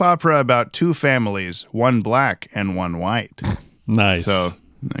soap opera about two families, one black and one white. Nice. So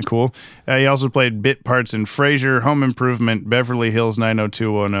cool. He also played bit parts in Frasier, Home Improvement, Beverly Hills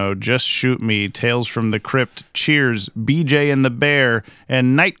 90210, Just Shoot Me, Tales from the Crypt, Cheers, BJ and the Bear,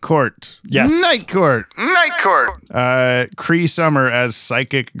 and Night Court. Yes. Night Court. Cree Summer as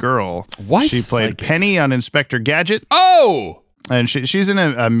Psychic Girl. Why She played Psychic? Penny on Inspector Gadget. Oh! And she's in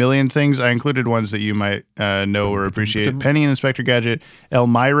a million things. I included ones that you might know or appreciate. Penny and Inspector Gadget,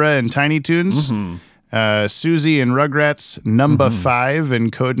 Elmira and Tiny Toons. Susie and Rugrats, Number 5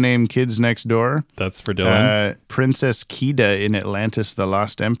 and Codename Kids Next Door. That's for Dylan. Princess Kida in Atlantis, The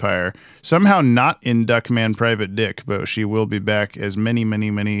Lost Empire. Somehow not in Duckman Private Dick, but she will be back as many, many,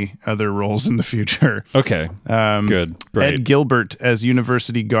 many other roles in the future. Okay. Good. Great. Ed Gilbert as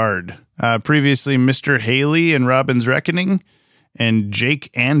University Guard. Previously, Mr. Haley in Robin's Reckoning. And Jake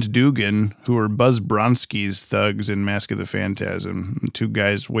and Dugan, who were Buzz Bronski's thugs in Mask of the Phantasm. Two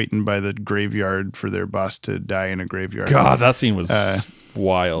guys waiting by the graveyard for their boss to die in a graveyard. God, that scene was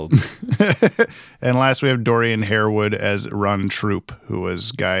wild. And last we have Dorian Harewood as Ron Troop, who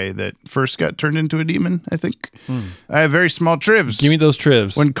was guy that first got turned into a demon, I think. I have very small trivs. Give me those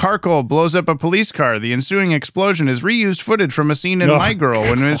trivs. When Carkle blows up a police car, the ensuing explosion is reused footage from a scene in My Girl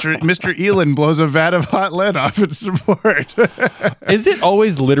when Mr. Elon blows a vat of hot lead off its support. Is it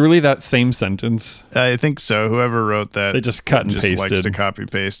always literally that same sentence? I think so. Whoever wrote that, They just cut and likes pasted. to copy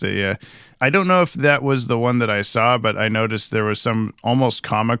paste it. Yeah, I don't know if that was the one that I saw, but I noticed there was some almost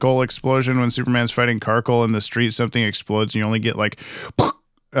comical explosion when Superman's fighting Carkle in the street. Something explodes, and you only get like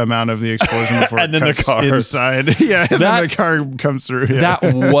amount of the explosion before And it then the cuts car. inside. Yeah, and then the car comes through. Yeah.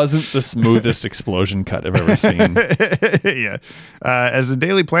 That wasn't the smoothest explosion cut I've ever seen. Yeah. As the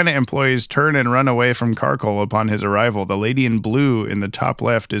Daily Planet employees turn and run away from Carkle upon his arrival, the lady in blue in the top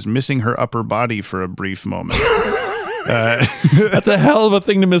left is missing her upper body for a brief moment. That's a hell of a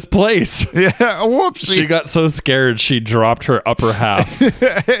thing to misplace. Yeah, whoopsie. She got so scared she dropped her upper half.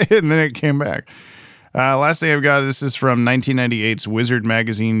 And then it came back. Last thing I've got, this is from 1998's Wizard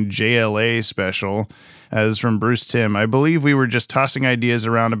Magazine JLA special. This is from Bruce Timm. I believe we were just tossing ideas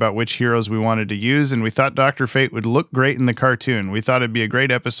around about which heroes we wanted to use, and we thought Dr. Fate would look great in the cartoon. We thought it'd be a great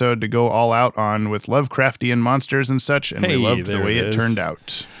episode to go all out on with Lovecraftian monsters and such, and we loved the way it turned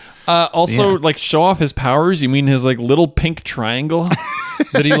out. Also, like, show off his powers. You mean his like little pink triangle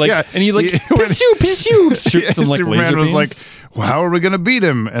that he like, Yeah. and he like piss-you, shoots some like Superman laser was beams. like, well, how are we gonna beat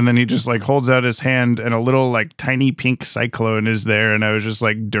him? And then he just like holds out his hand, and a little like tiny pink cyclone is there, and I was just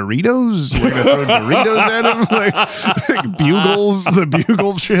like, Doritos? We're gonna throw Doritos at him, like bugles, the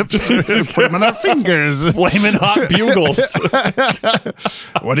bugle chips, put them on our fingers. Flaming hot bugles.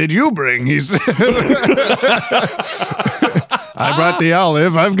 What did you bring? He said. I brought the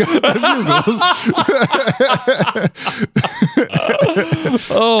olive. I've got the bugles.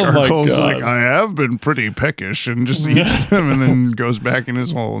 Oh my Carcole's god! like, I have been pretty peckish, and just eats them, and then goes back in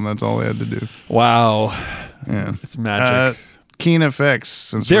his hole, and that's all he had to do. Wow, Yeah, it's magic. Keen effects.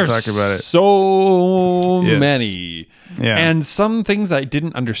 Since There's we're talking about it, so Yes. many, Yeah. and some things I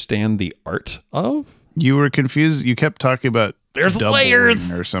didn't understand the art of. you were confused. You kept talking about There's doubling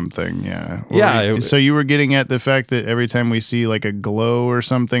layers or something. Yeah, Yeah, so you were getting at the fact that every time we see like a glow or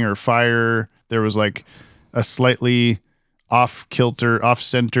something or fire, there was like a slightly off-kilter,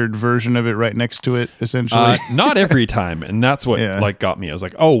 off-centered version of it right next to it, essentially. Not every time, and that's what Yeah. like got me. I was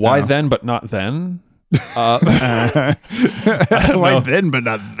like, oh, why then, but not then? Why then, but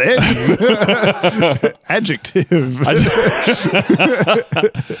not then? Adjective.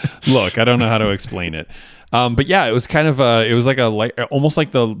 Look, I don't know how to explain it. But yeah, it was kind of it was like almost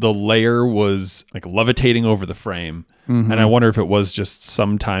like the layer was like levitating over the frame. And I wonder if it was just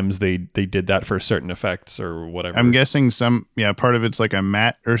sometimes they did that for certain effects or whatever. I'm guessing part of it's like a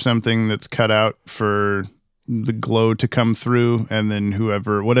mat or something that's cut out for the glow to come through, and then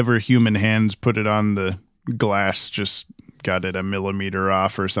whatever human hands put it on the glass just got it a millimeter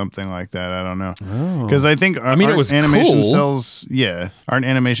off or something like that. I don't know. Because I think it was animation cool. cells. Yeah, aren't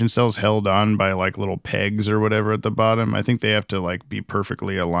animation cells held on by like little pegs or whatever at the bottom? I think they have to like be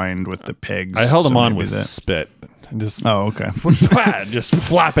perfectly aligned with the pegs. I held them on maybe with spit. Just Oh, okay. just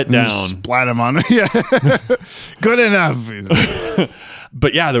flap it down. Splat them on. Yeah, good enough.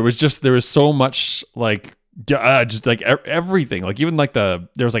 But yeah, there was so much like just like everything, like even like there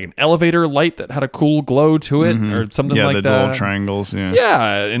was like an elevator light that had a cool glow to it or something like the that. little triangles.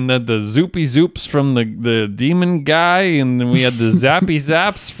 Yeah, and the zoopy zoops from the demon guy, and then we had the zappy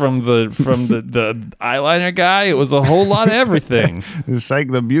zaps from the eyeliner guy. It was a whole lot of everything. It's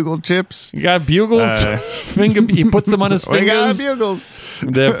like the bugle chips. You got bugles, he puts them on his We got fingers. bugles.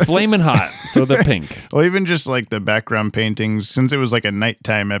 They're flaming hot. So they're pink. Well, even just like the background paintings, since it was like a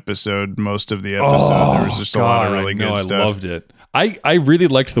nighttime episode, most of the episode, there was just a lot of really good stuff. I loved it. I really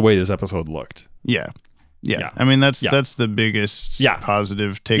liked the way this episode looked. Yeah. I mean, that's the biggest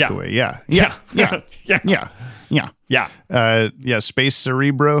positive takeaway. Yeah. Space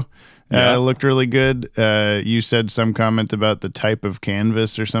Cerebro looked really good. You said some comment about the type of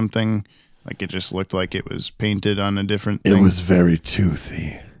canvas or something. Like it just looked like it was painted on a different thing. It was very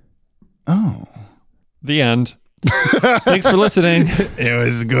toothy. Oh. The end. Thanks for listening. It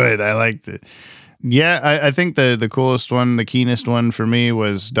was good. I liked it. Yeah, I think the coolest one, the keenest one for me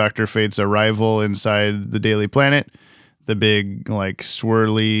was Dr. Fate's arrival inside the Daily Planet. The big, like,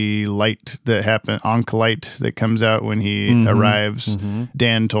 swirly light that happens, Ankh light that comes out when he arrives.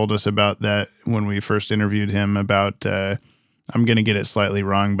 Dan told us about that when we first interviewed him about, I'm going to get it slightly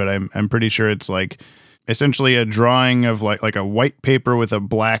wrong, but I'm pretty sure it's like essentially a drawing of like a white paper with a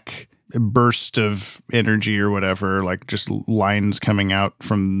black burst of energy or whatever, like just lines coming out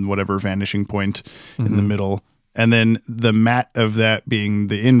from whatever vanishing point in the middle. And then the mat of that being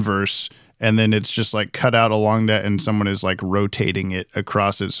the inverse. And then it's just like cut out along that and someone is like rotating it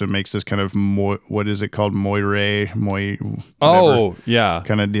across it. So it makes this kind of, what is it called? Moire, oh, yeah.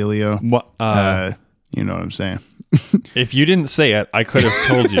 Kind of dealio. You know what I'm saying? If you didn't say it, I could have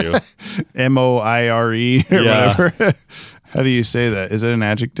told you. Moire or whatever. How do you say that? Is it an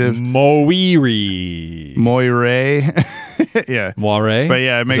adjective? Moire. Yeah. Moire? But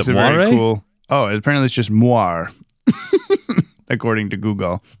yeah, it makes it very cool. Oh, apparently it's just moire. According to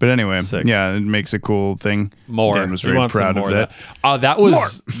Google. But anyway, yeah, it makes a cool thing. More. Dan was very proud of that.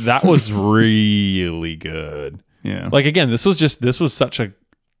 That was really good. Yeah. Like again, this was such a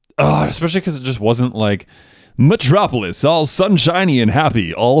especially because it just wasn't like Metropolis, all sunshiny and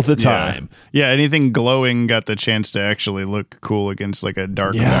happy all the time. Yeah, anything glowing got the chance to actually look cool against like a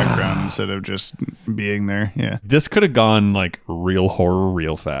dark background instead of just being there. Yeah. This could have gone like real horror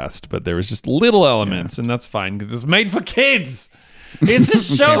real fast, but there was just little elements, and that's fine because it's made for kids. It's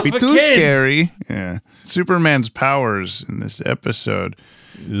a show Can't be for too kids. Scary. Yeah. Superman's powers in this episode.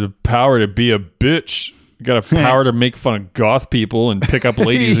 There's a power to be a bitch. You got a power to make fun of goth people and pick up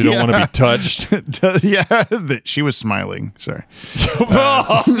ladies who don't want to be touched. Yeah, she was smiling. Sorry.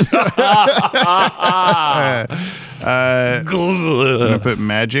 I'm gonna put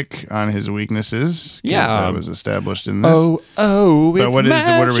magic on his weaknesses. Yeah, that was established in this. But what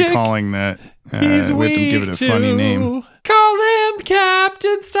are we calling that? We have to give it a funny name. Call him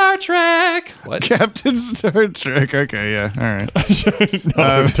Captain Star Trek. What? Captain Star Trek. Okay, yeah, all right.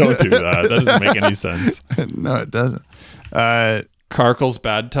 No, don't do that. That doesn't make any sense. No, it doesn't. Karkel's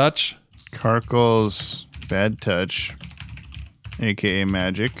Bad Touch. Karkel's Bad Touch, a.k.a.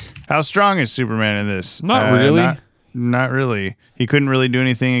 magic. How strong is Superman in this? Not really. Not really. He couldn't really do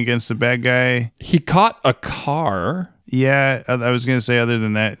anything against the bad guy. He caught a car. Yeah, I was going to say other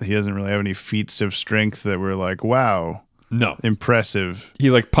than that, he doesn't really have any feats of strength that were like, wow. No. Impressive.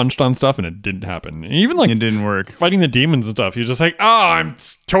 Like he punched on stuff and it didn't happen. And even like it didn't work. Fighting the demons and stuff. He was just like, I'm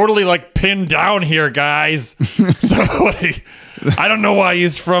totally like pinned down here, guys. So like, I don't know why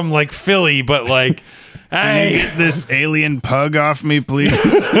he's from like Philly, but like, hey, get this alien pug off me, please.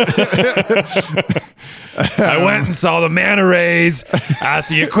 I went and saw the manta rays at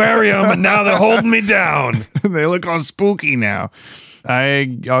the aquarium, and now they're holding me down. They look all spooky now.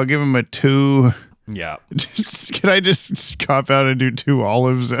 I'll give him a 2. Yeah. Can I just cop out and do 2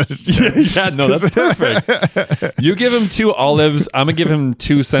 olives? Yeah, no, that's perfect. You give him 2 olives. I'm gonna give him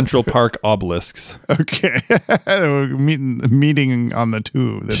 2 Central Park obelisks. Okay. meeting on the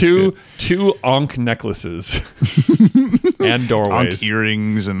 2. That's two Ankh necklaces and doorways, Ankh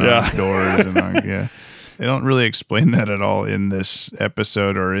earrings and Ankh doors and Ankh, yeah. They don't really explain that at all in this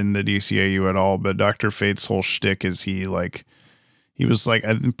episode or in the DCAU at all. But Dr. Fate's whole shtick is he was like,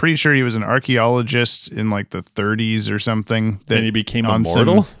 I'm pretty sure he was an archaeologist in like the 30s or something. And he became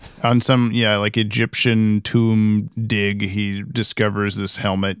immortal? On some like Egyptian tomb dig, he discovers this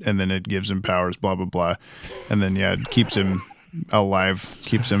helmet and then it gives him powers, blah, blah, blah. And then, it keeps him alive,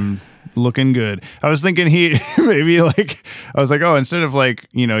 keeps him looking good. I was thinking he maybe like, I was like, instead of like,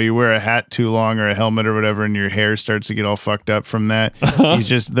 you wear a hat too long or a helmet or whatever and your hair starts to get all fucked up from that. He's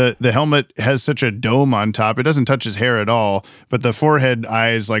just, the helmet has such a dome on top. It doesn't touch his hair at all, but the forehead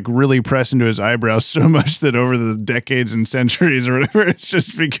eyes like really press into his eyebrows so much that over the decades and centuries or whatever, it's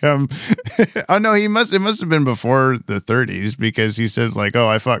just become, oh no, it must have been before the 30s because he said like,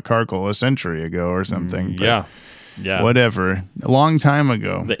 I fought Karkel a century ago or something. Yeah. Whatever. A long time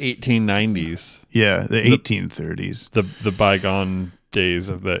ago. The 1890s. Yeah, the 1830s. The bygone days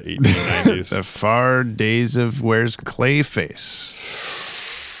of the 1890s. The far days of where's Clayface?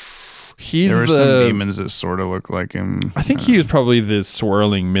 He's there were some demons that sort of look like him. I think he was probably the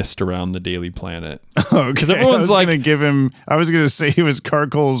swirling mist around the Daily Planet. Because everyone's like, gonna give him. I was gonna say he was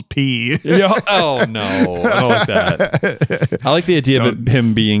Carcoal's pee. Yeah, oh no, I don't like that. I like the idea of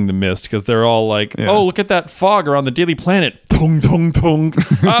him being the mist because they're all like, oh, look at that fog around the Daily Planet. Tung, tung, tung.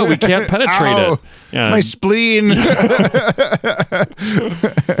 Oh, we can't penetrate it. Yeah. My spleen.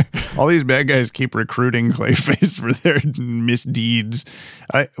 All these bad guys keep recruiting Clayface for their misdeeds.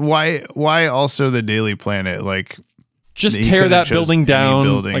 Why also the Daily Planet? Like, just tear that building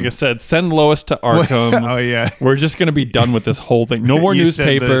down. Like I said, send Lois to Arkham. Oh yeah, we're just gonna be done with this whole thing. No more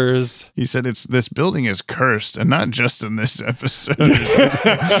newspapers. You said this building is cursed, and not just in this episode.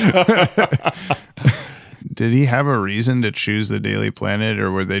 Did he have a reason to choose the Daily Planet, or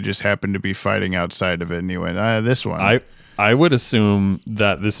were they just happened to be fighting outside of it? And he went, this one. I would assume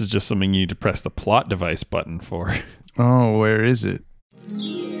that this is just something you need to press the plot device button for. Oh, where is it?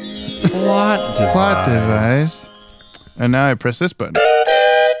 Plot device. And now I press this button.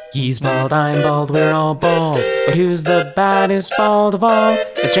 He's bald, I'm bald, we're all bald. But who's the baddest bald of all?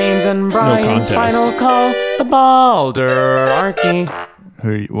 It's James and Brian's final call. The Balderarchy.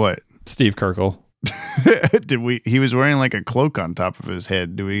 What? Steve Kirkle. He was wearing like a cloak on top of his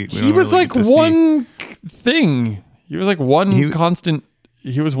head. He was like one thing. He was like one constant.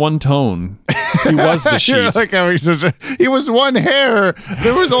 He was one tone. He was the sheet. Like how he was one hair.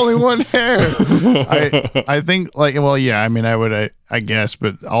 There was only one hair. I think like, well, yeah, I mean, I guess,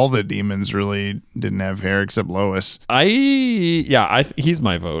 but all the demons really didn't have hair except Lois. He's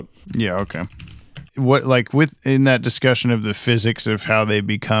my vote. Yeah. Okay. What, like, in that discussion of the physics of how they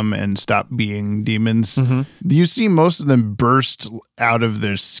become and stop being demons, you see most of them burst out of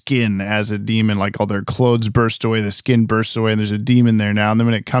their skin as a demon, like all their clothes burst away, the skin bursts away, and there's a demon there now. And then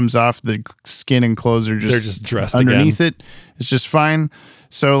when it comes off, the skin and clothes are they're just dressed underneath again. it. It's just fine.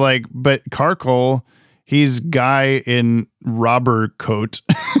 So like, but Carcoal, he's guy in robber coat.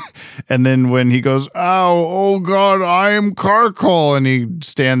 And then when he goes, oh God, I am Carcoal, and he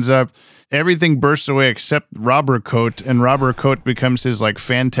stands up, everything bursts away except robber coat, and robber coat becomes his like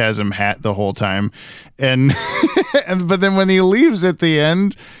phantasm hat the whole time. And but then when he leaves at the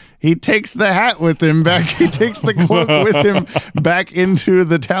end, he takes the hat with him back. He takes the cloak with him back into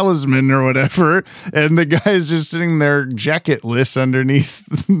the talisman or whatever. And the guy's just sitting there jacketless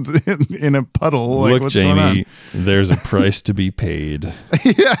underneath in a puddle. Like, look, what's Jamie, going on? There's a price to be paid.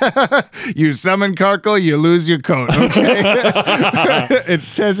 Yeah. You summon Carcoal, you lose your coat. Okay. It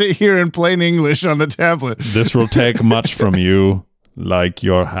says it here in plain English on the tablet. This will take much from you. Like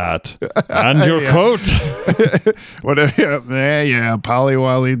your hat and your coat. Whatever. Yeah, Polly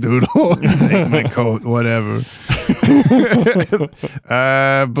Wally Doodle. Take my coat, whatever.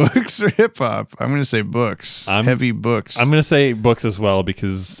 Books or hip hop? I'm going to say books. Heavy books. I'm going to say books as well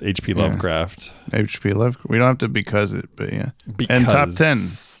because H.P. Lovecraft. H.P. Lovecraft. We don't have to because it, but yeah. And top 10.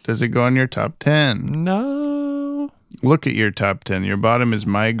 Does it go in your top 10? No. Look at your top 10. Your bottom is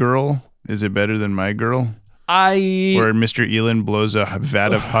My Girl. Is it better than My Girl? Where Mr. Elon blows a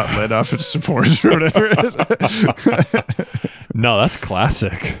vat of hot lead off its support or whatever it is. No, that's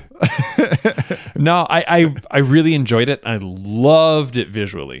classic. No, I really enjoyed it. I loved it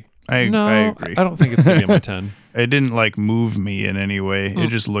visually. I agree. I don't think it's going to be on my 10. It didn't like move me in any way. It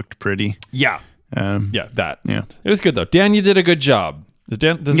just looked pretty. Yeah. Yeah. It was good though. Dan, you did a good job. Does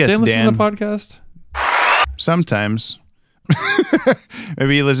Dan listen to the podcast? Sometimes.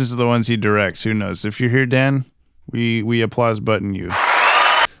 Maybe he listens to the ones he directs. Who knows? If you're here, Dan, we applause button you.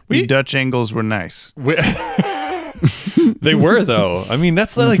 The Dutch angles were nice. They were though. I mean,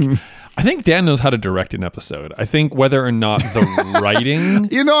 that's like, I think Dan knows how to direct an episode. I think whether or not the writing,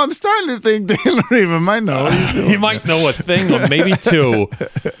 I'm starting to think Dan even might know. He might know a thing or maybe two.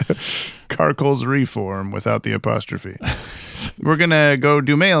 Carcoal's reform without the apostrophe. We're going to go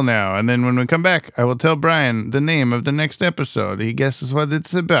do mail now. And then when we come back, I will tell Brian the name of the next episode. He guesses what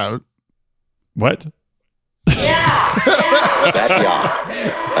it's about. What? That yacht.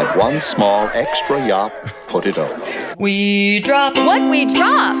 That one small extra yacht, put it over. We drop What we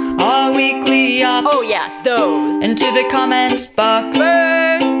drop? our weekly yacht Oh yeah, those. into the comment box.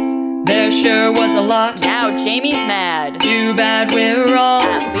 First, There sure was a lot. now Jamie's mad. Too bad we're all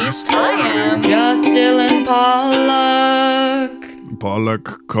At least I am. just Dylan Pollock.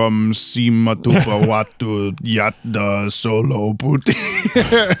 Pollock come simatupa watu yatda solo puti.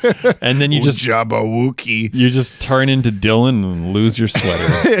 And then you just Jabawookie. you just turn into Dylan and lose your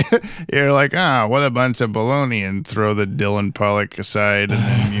sweater. You're like, what a bunch of baloney, and throw the Dylan Pollock aside, and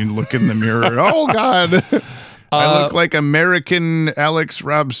then you look in the mirror. Oh God, I look like American Alex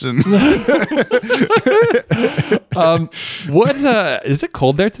Robson. What is it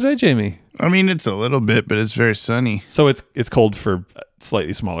cold there today, Jamie? I mean, it's a little bit, but it's very sunny. So it's cold for a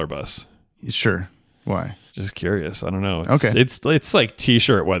slightly smaller bus. Sure. Why? Just curious. I don't know. Okay. It's like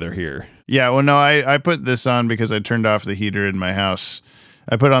t-shirt weather here. Yeah, well, no, I put this on because I turned off the heater in my house.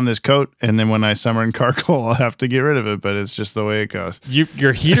 I put on this coat, and then when I summer in Carcoal, I'll have to get rid of it, but it's just the way it goes.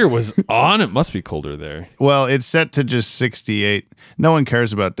 Your heater was on. It must be colder there. Well, it's set to just 68. No one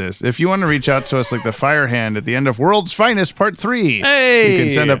cares about this. If you want to reach out to us like the fire hand at the end of World's Finest Part 3, hey! You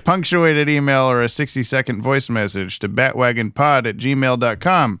can send a punctuated email or a 60-second voice message to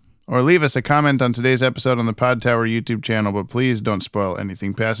batwagonpod@gmail.com. Or leave us a comment on today's episode on the Podtower YouTube channel, but please don't spoil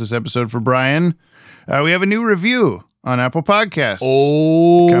anything past this episode for Brian. We have a new review on Apple Podcasts.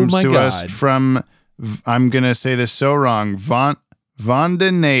 Oh, it comes my to God. us from, I'm going to say this so wrong,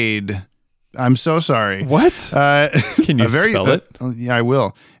 Vondenade. I'm so sorry. What? Can you spell it? Yeah, I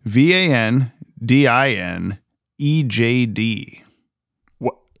will. VANDINEJD.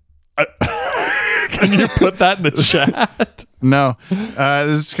 What? Can you put that in the chat? No.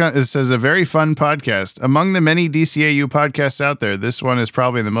 It says a very fun podcast. Among the many DCAU podcasts out there, this one is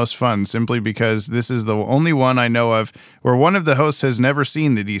probably the most fun, simply because this is the only one I know of where one of the hosts has never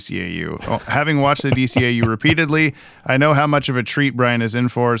seen the DCAU. Having watched the DCAU repeatedly, I know how much of a treat Brian is in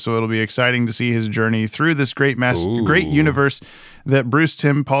for, so it'll be exciting to see his journey through this great universe that Bruce,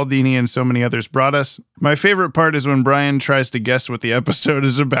 Timm, Paul Dini, and so many others brought us. My favorite part is when Brian tries to guess what the episode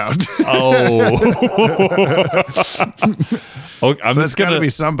is about. Oh, That's got to be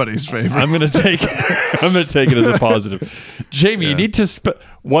somebody's favorite. I'm gonna take it as a positive. Jamie, you need to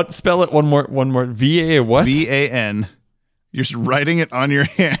spell it one more. VA what? VAN. You're just writing it on your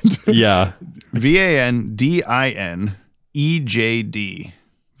hand. Yeah. VANDINEJD.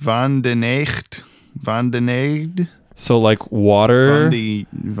 Vandenade. So like water.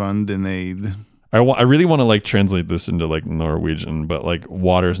 Vandenade. I really want to like translate this into like Norwegian, but like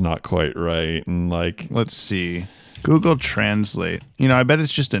water's not quite right, and like let's see. Google Translate. You know, I bet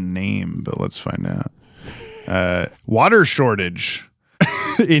it's just a name, but let's find out. Water shortage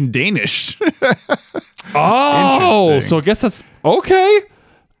in Danish. Oh, so I guess that's okay.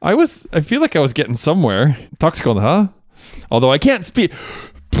 I feel like I was getting somewhere. Toxical, huh? Although I can't speak.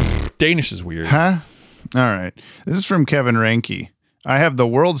 Danish is weird. Huh? All right. This is from Kevin Ranke. I have the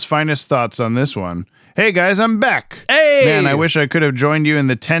world's finest thoughts on this one. Hey guys, I'm back. Hey! Man, I wish I could have joined you in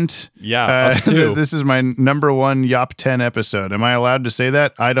the tent. Yeah, us too. This is my number one Yop 10 episode. Am I allowed to say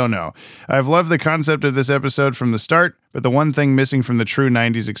that? I don't know. I've loved the concept of this episode from the start, but the one thing missing from the true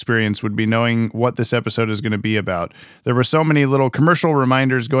 90s experience would be knowing what this episode is going to be about. There were so many little commercial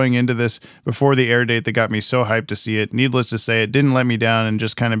reminders going into this before the air date that got me so hyped to see it. Needless to say, it didn't let me down and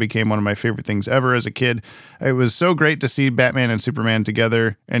just kind of became one of my favorite things ever as a kid. It was so great to see Batman and Superman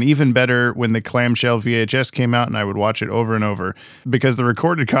together, and even better when the clamshell VHS came out and I would watch it over and over because the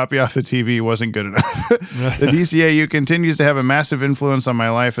recorded copy off the TV wasn't good enough. The DCAU continues to have a massive influence on my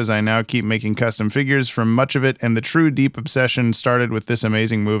life as I now keep making custom figures from much of it, and the true deep obsession started with this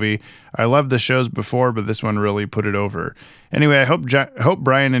amazing movie. I loved the shows before, but this one really put it over. Anyway, I hope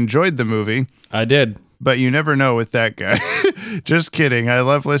Brian enjoyed the movie. I did. But you never know with that guy. Just kidding. I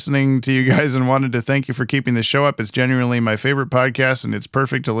love listening to you guys and wanted to thank you for keeping the show up. It's genuinely my favorite podcast, and it's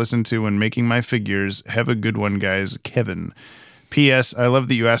perfect to listen to when making my figures. Have a good one, guys. Kevin. P.S. I love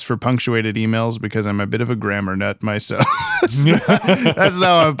that you asked for punctuated emails because I'm a bit of a grammar nut myself. That's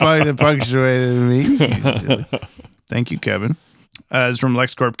how I'm punctuated me. Thank you, Kevin. It's from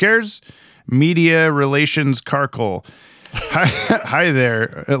LexCorp Cares. Media Relations Carcoal. Hi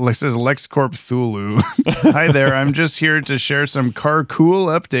there. It says LexCorp Thulu. Hi there. I'm just here to share some car cool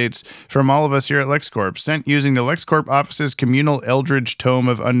updates from all of us here at LexCorp, sent using the LexCorp office's communal Eldridge tome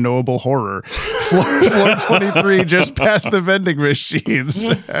of unknowable horror. Floor 23, just past the vending machines.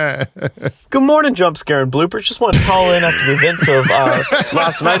 Good morning, Jump Scare and Bloopers. Just wanted to call in after the events of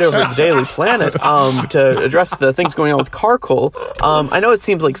last night over at the Daily Planet to address the things going on with Carcoal. I know it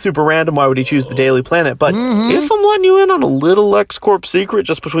seems like super random. Why would he choose the Daily Planet? But if I'm letting you in on a little LexCorp secret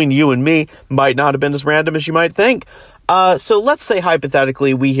just between you and me, might not have been as random as you might think. So let's say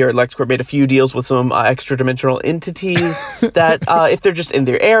hypothetically we here at LexCorp made a few deals with some extra-dimensional entities that if they're just in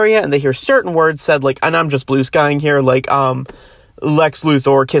their area and they hear certain words said, like, and I'm just blue skying here, like Lex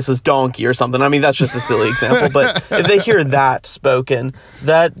Luthor kisses donkey or something. I mean, that's just a silly example, but if they hear that spoken,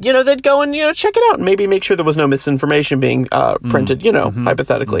 that, you know, they'd go and, you know, check it out and maybe make sure there was no misinformation being printed, you know,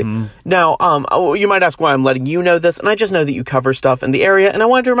 hypothetically. Now, you might ask why I'm letting you know this, and I just know that you cover stuff in the area, and I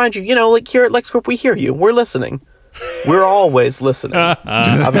wanted to remind you, you know, like here at LexCorp, we hear you. We're listening. We're always listening.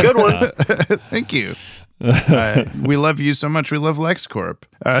 Have a good one. Thank you. We love you so much. We love LexCorp.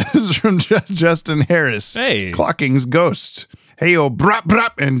 This is from Justin Harris. Hey. Clocking's Ghost. Hey, yo, brop,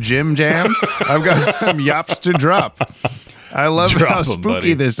 brop, and Jim Jam. I've got some yops to drop. I love how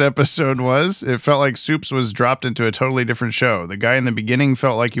spooky this episode was. It felt like Soups was dropped into a totally different show. The guy in the beginning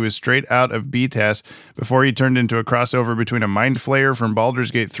felt like he was straight out of BTAS before he turned into a crossover between a Mind Flayer from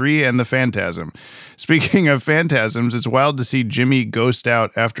Baldur's Gate 3 and the Phantasm. Speaking of phantasms, it's wild to see Jimmy ghost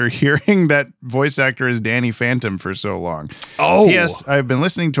out after hearing that voice actor is Danny Phantom for so long. Oh. P.S. I've been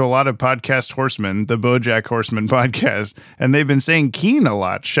listening to a lot of Podcast Horsemen, the BoJack Horseman podcast, and they've been saying Keen a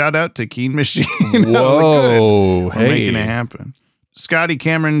lot. Shout out to Keen Machine. Whoa. We're making it happen. Scotty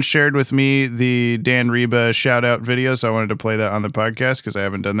Cameron shared with me the Dan Reba shout out video, so I wanted to play that on the podcast because I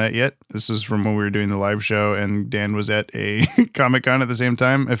haven't done that yet. This is from when we were doing the live show and Dan was at a Comic-Con at the same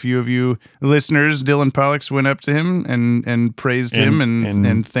time. A few of you listeners, Dylan Pollux, went up to him and praised him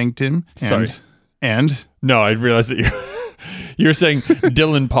and thanked him. And no, I realized that you're saying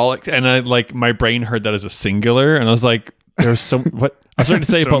Dylan Pollux, and I like my brain heard that as a singular, and I was like, there's so what I was starting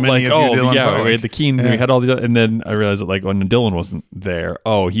to say, So but many like, of you, oh Dylan yeah, Pollux. we had the Keens, and we had all these, and then I realized that like when Dylan wasn't there,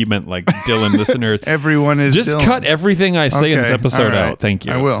 oh, he meant like Dylan listeners. Everyone is just Dylan. Cut everything I say in this Okay, episode all right. out. Thank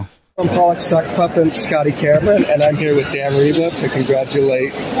you. I will. I'm Pollock Suck Puppet Scotty Cameron, and I'm here with Dan Reba to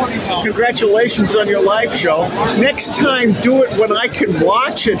congratulate. Congratulations on your live show. Next time, do it when I can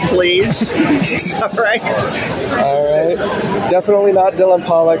watch it, please. All right? All right. Definitely not Dylan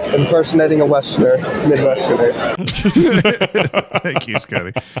Pollock impersonating a Westerner, Midwesterner. Thank you,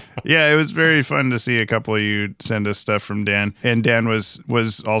 Scotty. Yeah, it was very fun to see a couple of you send us stuff from Dan. And Dan was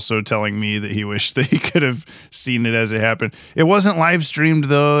also telling me that he wished that he could have seen it as it happened. It wasn't live streamed,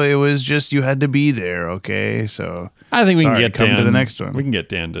 though. It was just you had to be there, okay? So I think we can get come Dan to the next one. We can get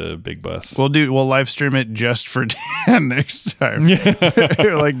Dan to Big Bus. We'll live stream it just for Dan next time.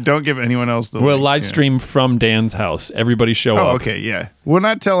 Like, don't give anyone else the We'll link. live stream from Dan's house. Everybody show up. Oh, okay, yeah. We'll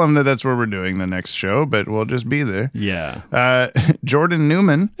not tell him that that's where we're doing the next show, but we'll just be there. Yeah. Jordan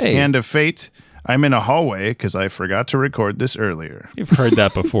Newman, Hey. Hand of Fate. I'm in a hallway because I forgot to record this earlier. You've heard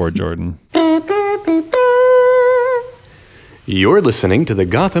that before, Jordan. You're listening to the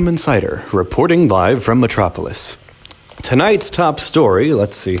Gotham Insider, reporting live from Metropolis. Tonight's top story,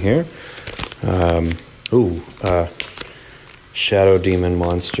 let's see here. Shadow demon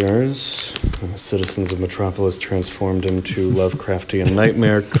monsters. Citizens of Metropolis transformed into Lovecraftian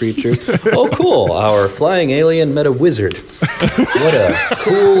nightmare creatures. Oh, cool. Our flying alien met a wizard. What a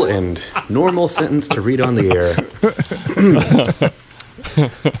cool and normal sentence to read on the air.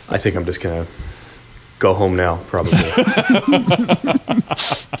 I think I'm just going to go home now, probably.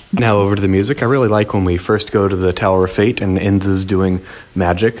 Now over to the music. I really like when we first go to the Tower of Fate and Enza's doing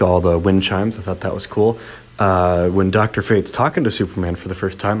magic, all the wind chimes. I thought that was cool. When Dr. Fate's talking to Superman for the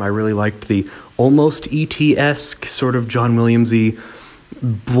first time, I really liked the almost E.T.-esque, sort of John Williams-y,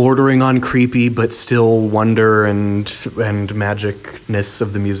 bordering on creepy, but still wonder and magicness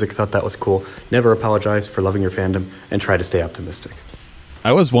of the music. I thought that was cool. Never apologize for loving your fandom and try to stay optimistic.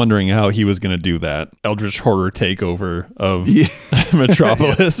 I was wondering how he was going to do that Eldritch Horror takeover of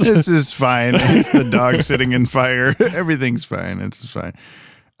Metropolis. This is fine. It's the dog sitting in fire. Everything's fine. It's fine.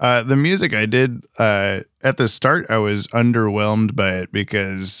 The music I did, at the start, I was underwhelmed by it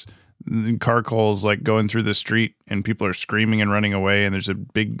because the Carcoal's like going through the street and people are screaming and running away and there's a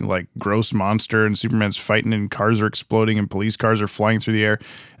big like gross monster and Superman's fighting and cars are exploding and police cars are flying through the air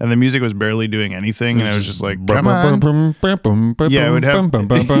and the music was barely doing anything and I was just like, come on. Yeah, it would have,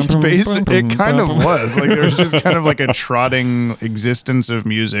 it kind of was. Like there was just kind of like a trotting existence of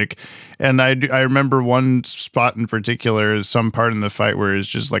music. And I remember one spot in particular, some part in the fight where it's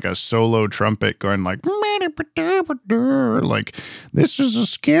just like a solo trumpet going like, this is a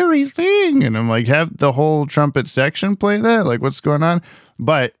scary thing. And I'm like, have the whole trumpet section play that? Like, what's going on?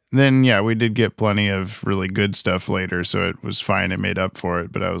 But then, yeah, we did get plenty of really good stuff later, so it was fine. It made up for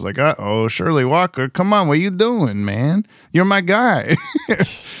it. But I was like, uh-oh, Shirley Walker, come on, what you doing, man? You're my guy.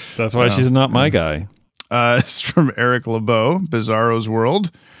 That's why she's not my guy. It's from Eric LeBeau, Bizarro's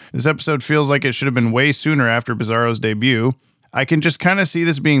World. This episode feels like it should have been way sooner after Bizarro's debut. I can just kind of see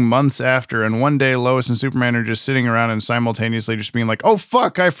this being months after, and one day Lois and Superman are just sitting around and simultaneously just being like, oh,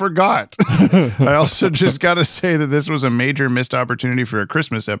 fuck, I forgot. I also just got to say that this was a major missed opportunity for a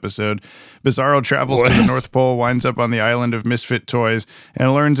Christmas episode. Bizarro travels to the North Pole, winds up on the island of misfit toys,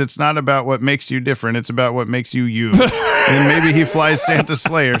 and learns it's not about what makes you different, it's about what makes you you. And maybe he flies Santa's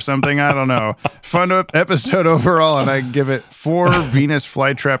sleigh or something, I don't know. Fun episode overall, and I give it 4 Venus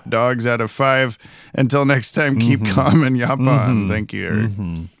flytrap dogs out of 5. Until next time, keep calm and yap on. Thank you, Eric.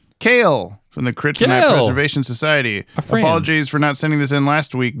 Kale from the Kryptonite Kale. Preservation Society. friend. Apologies for not sending this in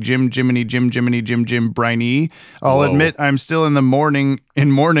last week, Jim Briny. I'll admit I'm still in mourning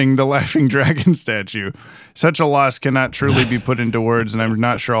the Laughing Dragon statue. Such a loss cannot truly be put into words, and I'm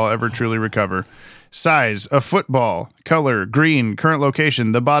not sure I'll ever truly recover. Size, a football. Color, green. Current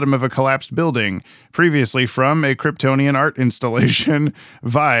location, the bottom of a collapsed building. Previously from a Kryptonian art installation.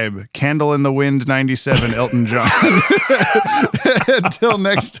 Vibe, Candle in the Wind 97, Elton John. Until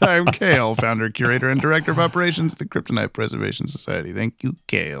next time, Kale, founder, curator, and director of operations at the Kryptonite Preservation Society. Thank you,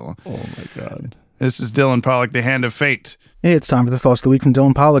 Kale. Oh, my God. This is Dylan Pollock, the Hand of Fate. Hey, it's time for the thoughts of the week from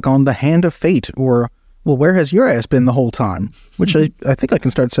Dylan Pollock on the Hand of Fate, or... well, where has your ass been the whole time? Which I think I can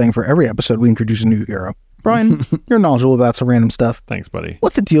start saying for every episode we introduce a new hero. Brian, you're knowledgeable about some random stuff. Thanks, buddy.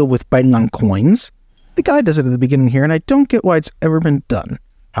 What's the deal with biting on coins? The guy does it at the beginning here, and I don't get why it's ever been done.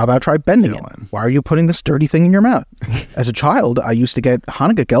 How about try bending it? Why are you putting this dirty thing in your mouth? As a child, I used to get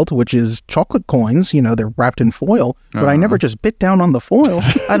Hanukkah Geld, which is chocolate coins. You know, they're wrapped in foil, but I never just bit down on the foil.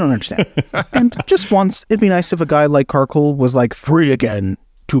 I don't understand. And just once, it'd be nice if a guy like Karkul was like, free again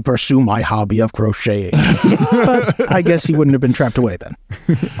to pursue my hobby of crocheting. But I guess he wouldn't have been trapped away then.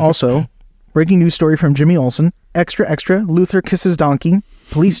 Also, breaking news story from Jimmy Olsen. Extra, Luther kisses donkey.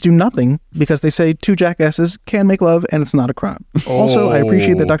 Police do nothing because they say two jackasses can make love and it's not a crime. Also, I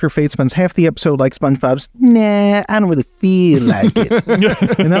appreciate that Dr. Fate spends half the episode like SpongeBob's, nah, I don't really feel like it.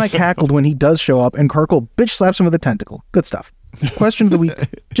 And then I cackled when he does show up and Karkul bitch slaps him with a tentacle. Good stuff. Question of the week.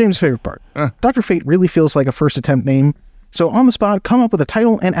 James' favorite part. Dr. Fate really feels like a first attempt name. So on the spot, come up with a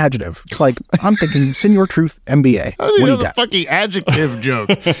title and adjective. Like, I'm thinking Senior Truth MBA. How do you know the fucking adjective joke?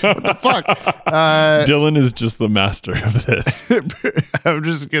 What the fuck? Dylan is just the master of this. I'm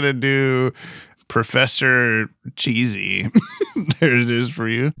just going to do Professor Cheesy. There it is for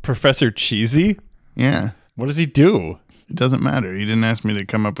you. Professor Cheesy? Yeah. What does he do? It doesn't matter. You didn't ask me to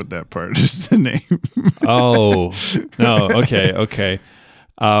come up with that part. Just the name. Oh. No, okay.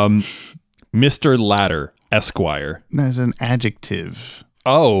 Mr. Ladder. Esquire. That's an adjective.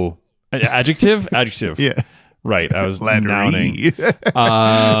 Oh, an adjective? Adjective. Yeah. Right. I was Laddery. nouning.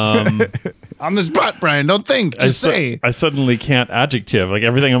 On the spot, Brian. Don't think. Just say. I suddenly can't adjective. Like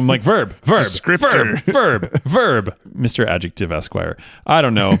everything, I'm like verb. Mr. Adjective Esquire. I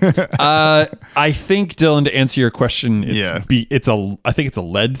don't know. I think, Dylan, to answer your question, I think it's a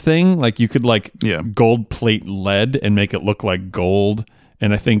lead thing. Like you could gold plate lead and make it look like gold.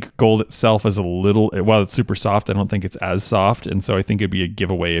 And I think gold itself is a little, while it's super soft, I don't think it's as soft. And so I think it'd be a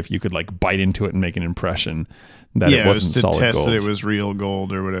giveaway if you could like bite into it and make an impression that it wasn't solid gold. Yeah, to test that it was real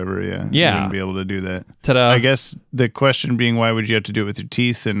gold or whatever. Yeah. Yeah. You wouldn't be able to do that. Ta-da. I guess the question being, why would you have to do it with your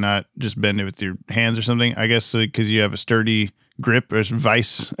teeth and not just bend it with your hands or something? I guess because you have a sturdy grip or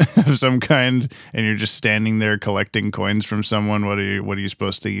vice of some kind and you're just standing there collecting coins from someone. What are you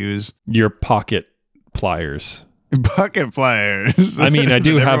supposed to use? Your pocket pliers. Pocket pliers. I mean, I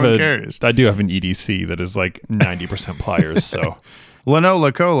do have an cares. EDC that is like 90% pliers. So,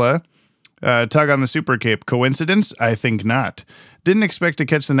 Lanola Cola, tug on the super cape. Coincidence? I think not. Didn't expect to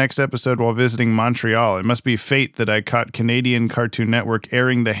catch the next episode while visiting Montreal. It must be fate that I caught Canadian Cartoon Network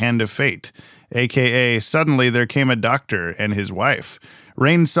airing The Hand of Fate, aka suddenly there came a doctor and his wife.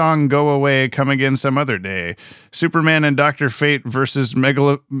 Rain song, go away, come again some other day. Superman and Dr. Fate versus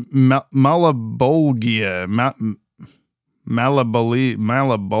Malabolgia.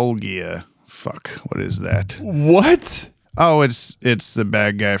 Fuck, what is that? What? Oh, it's the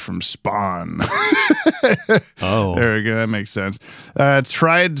bad guy from Spawn. Oh. There we go. That makes sense.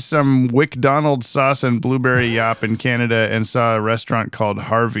 Tried some WcDonald's sauce and blueberry yop in Canada and saw a restaurant called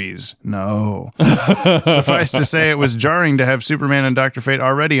Harvey's. No. Suffice to say, it was jarring to have Superman and Dr. Fate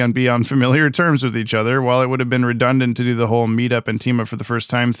already be on familiar terms with each other. While it would have been redundant to do the whole meet up and team up for the first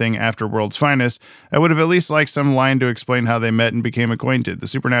time thing after World's Finest, I would have at least liked some line to explain how they met and became acquainted. The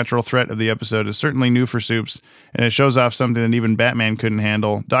supernatural threat of the episode is certainly new for Supes, and it shows off something that even Batman couldn't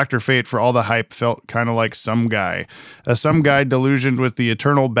handle. Dr. Fate, for all the hype, felt kind of like some guy. A some guy delusioned with the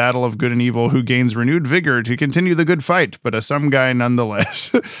eternal battle of good and evil who gains renewed vigor to continue the good fight, but a some guy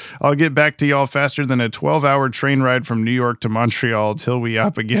nonetheless. I'll get back to y'all faster than a 12-hour train ride from New York to Montreal till we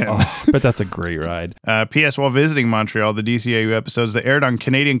up again. Oh, but that's a great ride. P.S. While visiting Montreal, the DCAU episodes that aired on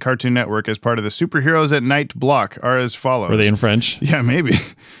Canadian Cartoon Network as part of the Superheroes at Night block are as follows. Were they in French? Yeah, maybe.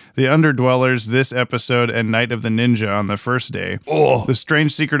 The Underdwellers, this episode, and Night of the Ninja on the first day. Oh. The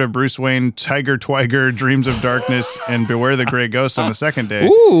Strange Secret of Bruce Wayne, Tiger Twiger, Dreams of Darkness, and Beware the Grey Ghost on the second day.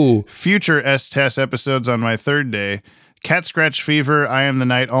 Ooh. Future S-TES episodes on my third day. Cat Scratch Fever, I Am the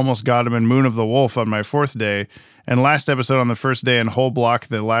Night, Almost Got Him, and Moon of the Wolf on my fourth day. And last episode on the first day, and whole block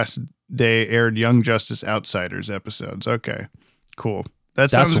the last day aired Young Justice Outsiders episodes. Okay, cool. That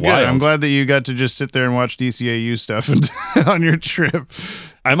sounds good. wild. I'm glad that you got to just sit there and watch DCAU stuff on your trip.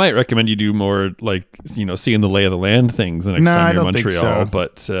 I might recommend you do more like, seeing the lay of the land things the next time you're in Montreal.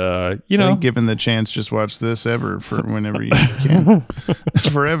 But, I think given the chance, just watch this for whenever you can.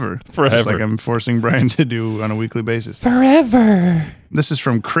 Forever. Just like I'm forcing Brian to do on a weekly basis. Forever. This is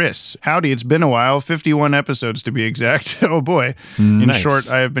from Chris. Howdy, it's been a while. 51 episodes to be exact. Oh boy. In short,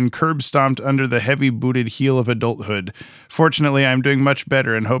 I have been curb stomped under the heavy-booted heel of adulthood. Fortunately, I'm doing much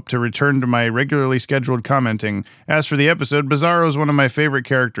better and hope to return to my regularly scheduled commenting. As for the episode, Bizarro is one of my favorite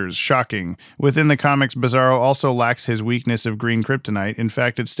characters. Shocking. Within the comics, Bizarro also lacks his weakness of green kryptonite. In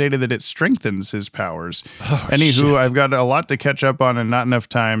fact, it's stated that it strengthens his powers. Anywho, I've got a lot to catch up on and not enough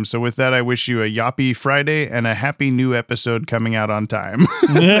time. So with that, I wish you a Yoppie Friday and a happy new episode coming out on time.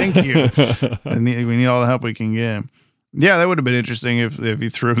 Thank you. We need all the help we can get. Yeah, that would have been interesting if you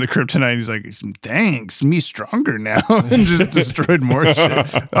threw him the kryptonite. He's like, thanks, me stronger now, and just destroyed more shit.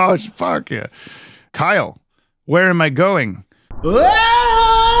 Oh, fuck yeah. Kyle, where am I going? Okay.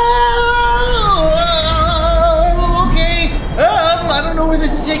 I don't know where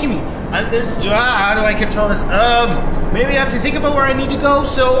this is taking me. How do I control this? Maybe I have to think about where I need to go.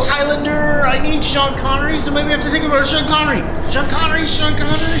 So Highlander, I need Sean Connery. So maybe I have to think about Sean Connery. Sean Connery.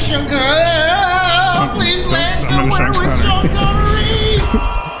 Please land somewhere with Sean Connery.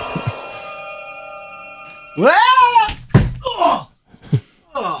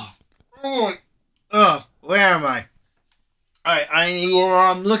 Where am I? All right,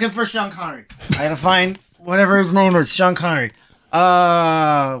 I'm looking for Sean Connery. I gotta find whatever his name is. Sean Connery.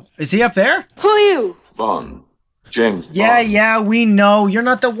 Is he up there? Who are you? Bond. James Bond. Yeah, we know. You're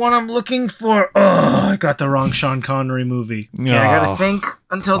not the one I'm looking for. Oh, I got the wrong Sean Connery movie. Okay, I gotta think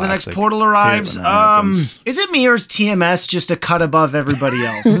until the next portal arrives. Is it me or is TMS just a cut above everybody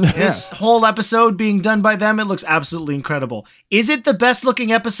else? This whole episode being done by them, it looks absolutely incredible. Is it the best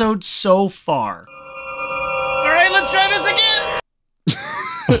looking episode so far? All right, let's try this again.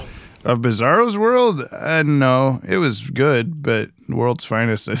 Of Bizarro's World? No, it was good, but World's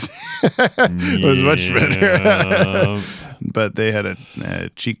Finest was much better. But they had a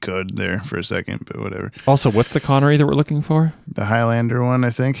cheat code there for a second, but whatever. Also, what's the Connery that we're looking for? The Highlander one,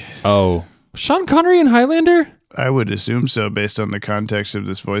 I think. Oh. Sean Connery in Highlander? I would assume so, based on the context of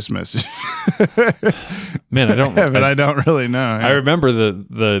this voice message. Man, I don't but I don't really know. I remember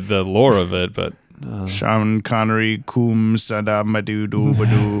the lore of it, but... Sean Connery, Kum Sadamadu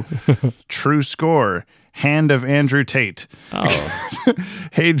Badu. True score. Hand of Andrew Tate. Oh.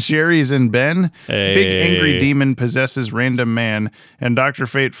 Hey, Jerry's and Ben. Hey. Big angry demon possesses random man, and Dr.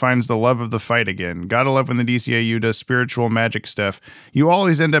 Fate finds the love of the fight again. Gotta love when the DCAU does spiritual magic stuff. You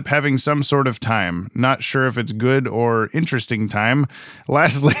always end up having some sort of time. Not sure if it's good or interesting time.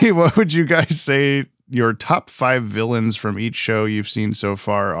 Lastly, what would you guys say your top 5 villains from each show you've seen so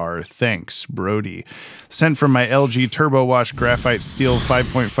far are? Thanks, Brody. Sent from my LG Turbo Wash Graphite Steel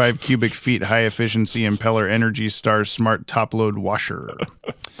 5.5 cubic feet high efficiency impeller Energy Star Smart Top Load Washer.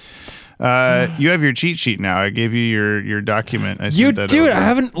 You have your cheat sheet now. I gave you your document. I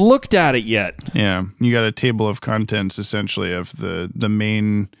haven't looked at it yet. Yeah, you got a table of contents essentially of the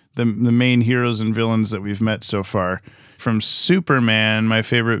main heroes and villains that we've met so far. From Superman, my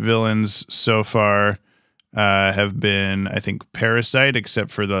favorite villains so far have been, I think, Parasite, except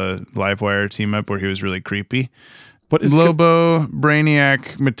for the Livewire team up where he was really creepy. What is Lobo,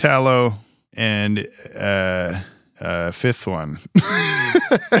 Brainiac, Metallo, and fifth one.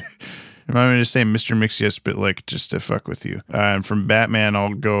 I'm going to say Mr. Mix-Yes, but like just to fuck with you. And from Batman,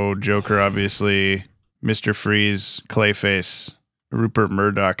 I'll go Joker, obviously, Mr. Freeze, Clayface, Rupert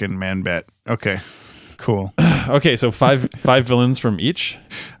Murdoch, and Man-Bat. Okay. Cool. Okay, so five villains from each.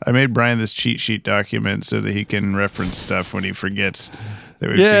 I made Brian this cheat sheet document so that he can reference stuff when he forgets that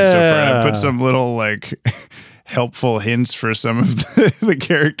we've seen so far. And I put some little like helpful hints for some of the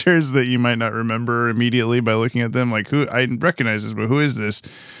characters that you might not remember immediately by looking at them. Like, who I recognize this, but who is this?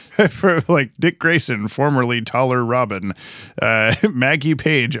 For like Dick Grayson, formerly Taller Robin, Maggie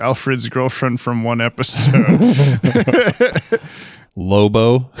Page, Alfred's girlfriend from one episode,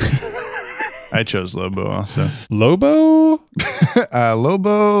 Lobo. I chose Lobo also. Lobo?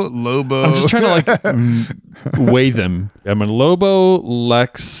 Lobo. I'm just trying to like weigh them. I mean, Lobo,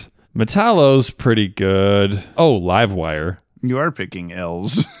 Lex, Metallo's pretty good. Oh, Livewire. You are picking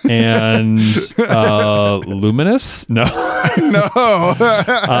L's. And Luminous? No. No.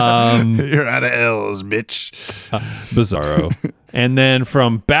 You're out of L's, bitch. Bizarro. And then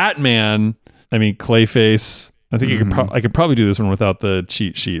from Batman, I mean, Clayface. I think I could probably do this one without the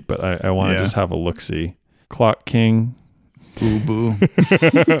cheat sheet, but I want to just have a look-see. Clock King. Boo boo.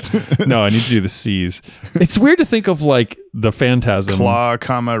 No, I need to do the C's. It's weird to think of like the Phantasm. Claw,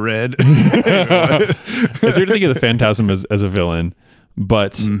 comma, red. It's weird to think of the Phantasm as a villain.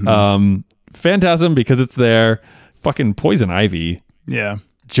 But Phantasm, because it's there. Fucking Poison Ivy. Yeah.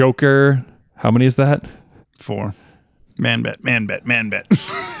 Joker. How many is that? 4. Man bet.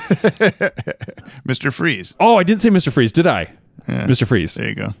 Mr. Freeze. Oh, I didn't say Mr. Freeze, did I? Yeah. Mr. Freeze. There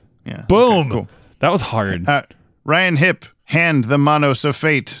you go. Yeah. Boom. Okay, cool. That was hard. Ryan Hip, hand the Monos of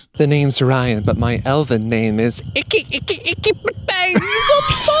Fate. The name's Ryan, but my elven name is Icky.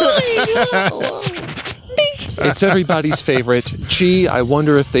 It's everybody's favorite. Gee, I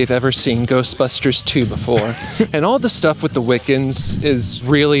wonder if they've ever seen Ghostbusters 2 before. And all the stuff with the Wiccans is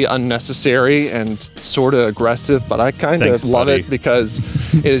really unnecessary and sort of aggressive, but I kind of love it because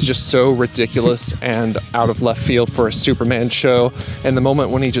it is just so ridiculous and out of left field for a Superman show. And the moment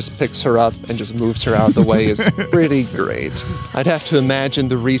when he just picks her up and just moves her out of the way is pretty great. I'd have to imagine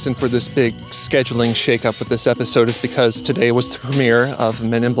the reason for this big scheduling shakeup with this episode is because today was the premiere of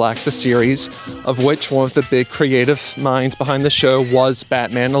Men in Black, the series, of which one of the big creative minds behind the show was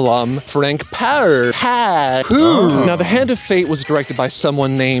Batman alum Frank Power. Now, The Hand of Fate was directed by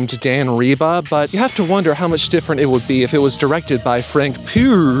someone named Dan Reba, but you have to wonder how much different it would be if it was directed by Frank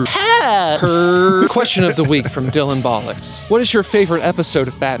Pure. Question of the week from Dylan Bollocks. What is your favorite episode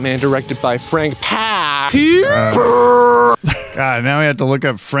of Batman directed by Frank Pure? God, now we have to look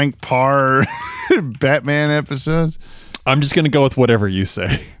up Frank Parr Batman episodes. I'm just going to go with whatever you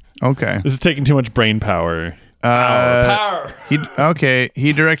say. Okay. This is taking too much brain power. Power.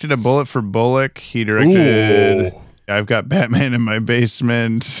 He directed A Bullet for Bullock. He directed I've Got Batman in My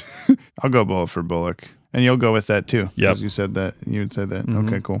Basement. I'll go Bullet for Bullock. And you'll go with that too. Yep. You said that. You had said that.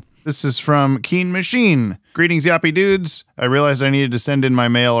 Okay, cool. This is from Keen Machine. Greetings, Yoppie dudes. I realized I needed to send in my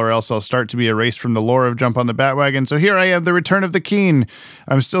mail or else I'll start to be erased from the lore of Jump on the Bat-Wagon. So here I am, the return of the Keen.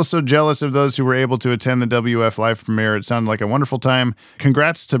 I'm still so jealous of those who were able to attend the WF live premiere. It sounded like a wonderful time.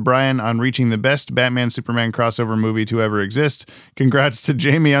 Congrats to Brian on reaching the best Batman-Superman crossover movie to ever exist. Congrats to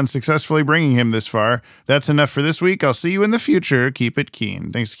Jamie on successfully bringing him this far. That's enough for this week. I'll see you in the future. Keep it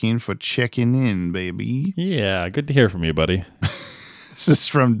Keen. Thanks, Keen, for checking in, baby. Yeah, good to hear from you, buddy. This is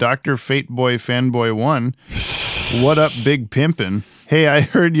from Dr. Fateboy Fanboy 1. What up, Big Pimpin'? Hey, I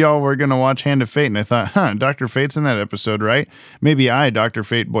heard y'all were going to watch Hand of Fate, and I thought, Dr. Fate's in that episode, right? Maybe I, Dr.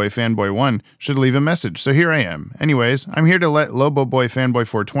 Fateboy Fanboy 1, should leave a message, so here I am. Anyways, I'm here to let Lobo Boy Fanboy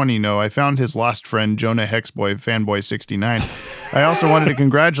 420 know I found his lost friend, Jonah Hexboy Fanboy 69. I also wanted to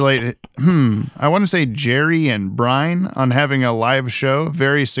congratulate, I want to say Jerry and Brian on having a live show.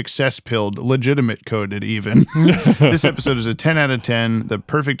 Very success-pilled, legitimate coded even. This episode is a 10 out of 10, the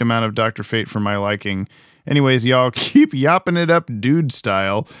perfect amount of Dr. Fate for my liking. Anyways, y'all keep yapping it up dude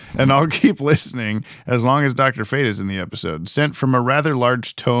style, and I'll keep listening as long as Dr. Fate is in the episode. Sent from a rather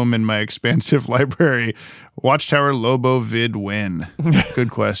large tome in my expansive library. Watchtower Lobo vid when?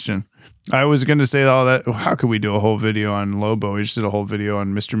 Good question. I was going to say all that. How could we do a whole video on Lobo? We just did a whole video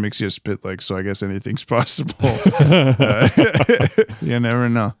on Mr. Mixia Spitlick, so I guess anything's possible. You never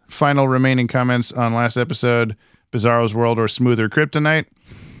know. Final remaining comments on last episode, Bizarro's World or Smoother Kryptonite.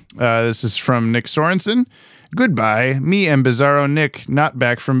 This is from Nick Sorensen. Goodbye. Me and Bizarro Nick not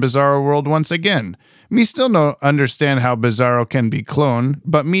back from Bizarro World once again. Me still no understand how Bizarro can be cloned,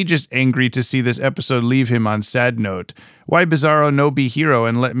 but me just angry to see this episode leave him on sad note. Why Bizarro no be hero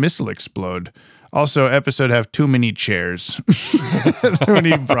and let missile explode? Also, episode have too many chairs. When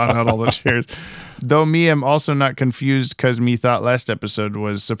he brought out all the chairs. Though me am also not confused because me thought last episode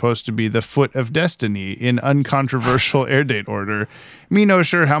was supposed to be the Foot of Destiny in uncontroversial Airdate order. Me no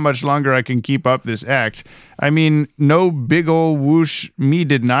sure how much longer I can keep up this act. I mean, no big ol' whoosh, me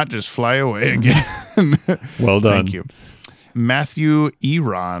did not just fly away again. Well done. Thank you. Matthew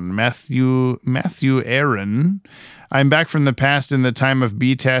Aaron. I'm back from the past in the time of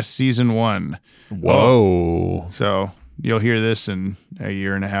BTAS Season 1. Whoa. So you'll hear this in a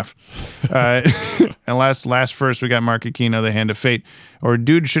year and a half. And last first, we got Mark Aquino, The Hand of Fate. Or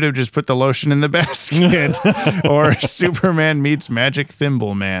dude should have just put the lotion in the basket. Or Superman meets Magic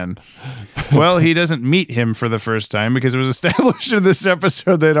Thimble Man. Well, he doesn't meet him for the first time because it was established in this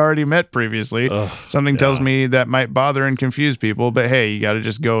episode they'd already met previously. Something tells me that might bother and confuse people, but hey, you got to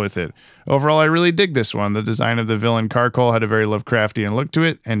just go with it. Overall, I really dig this one. The design of the villain Carcole had a very Lovecraftian look to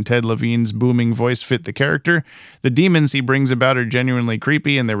it, and Ted Levine's booming voice fit the character. The demons he brings about are genuinely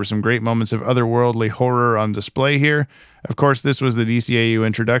creepy, and there were some great moments of otherworldly horror on display here. Of course, this was the DCAU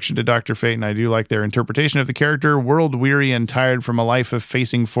introduction to Dr. Fate, and I do like their interpretation of the character, world-weary and tired from a life of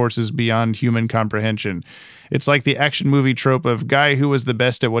facing forces beyond human comprehension. It's like the action movie trope of guy who was the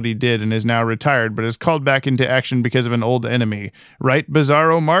best at what he did and is now retired, but is called back into action because of an old enemy. Right,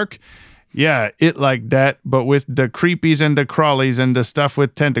 Bizarro Mark? Yeah, it like that, but with the creepies and the crawlies and the stuff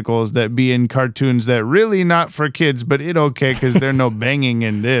with tentacles that be in cartoons that really not for kids, but it okay because there no banging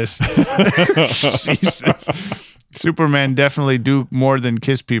in this. Jesus. Superman definitely do more than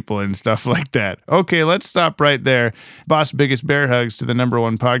kiss people and stuff like that. Okay, let's stop right there. Boss, biggest bear hugs to the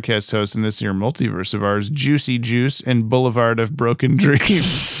 #1 podcast host in this here multiverse of ours, Juicy Juice and Boulevard of Broken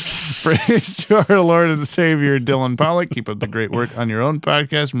Dreams. Praise to our Lord and Savior, Dylan Pollock. Keep up the great work on your own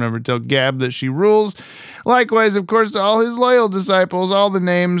podcast. Remember to tell Gab that she rules. Likewise, of course, to all his loyal disciples, all the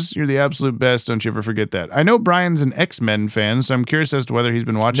names. You're the absolute best. Don't you ever forget that. I know Brian's an X-Men fan, so I'm curious as to whether he's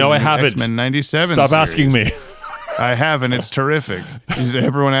been watching X-Men 97 Stop series. asking me. I have, and it's terrific. Is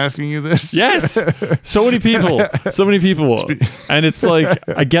everyone asking you this? Yes. So many people. And it's like,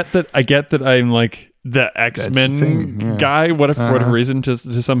 I get that I'm like the X-Men guy, for whatever reason to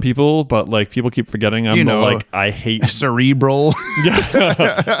some people, but like people keep forgetting I'm I hate cerebral.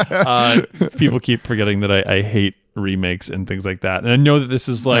 People keep forgetting that I hate remakes and things like that, and I know that this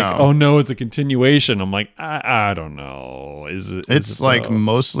is like oh no, it's a continuation. I'm like I don't know, it's like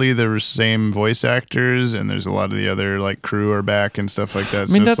mostly the same voice actors, and there's a lot of the other like crew are back and stuff like that.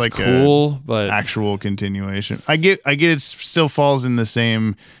 I mean, so that's it's like cool, but actual continuation. I get it still falls in the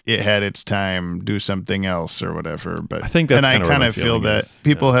same, it had its time, do something else or whatever, but I think that's and I kind of feel that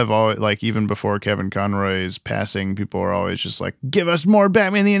people have always, like, even before Kevin Conroy's passing, people are always just like, give us more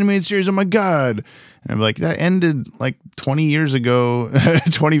Batman the Animated Series, oh my god. And I'm like, that ended like 20 years ago,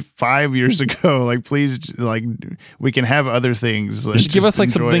 25 years ago. Like, please, like, we can have other things. You should give us like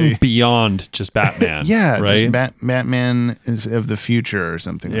something beyond just Batman. Yeah, right? Just Batman of the future or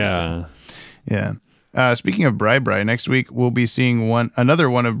something like that. Yeah. Speaking of Bri, next week we'll be seeing another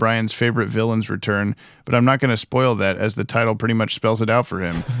one of Brian's favorite villains return, but I'm not going to spoil that as the title pretty much spells it out for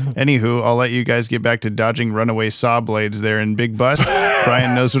him. Anywho, I'll let you guys get back to dodging runaway saw blades there in Big Bus.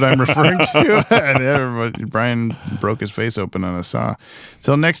 Brian knows what I'm referring to. Brian broke his face open on a saw.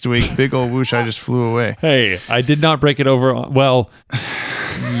 Till next week, big old whoosh, I just flew away. Hey, I did not break it over. Well,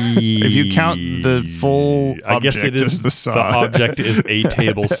 if you count the full object, I guess it is as the saw. The object is a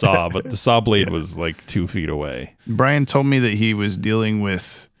table saw, but the saw blade was like 2 feet away. Brian told me that he was dealing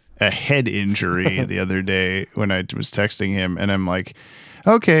with a head injury the other day when I was texting him, and I'm like,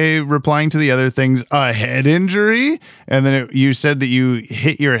 okay, replying to the other things, a head injury? And then you said that you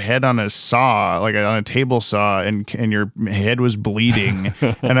hit your head on a saw, like on a table saw, and your head was bleeding.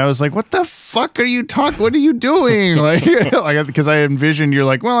 And I was like, what the fuck are you talking? What are you doing? Like, because I envisioned you're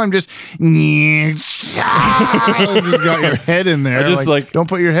like, well, I'm just just got your head in there. I just like don't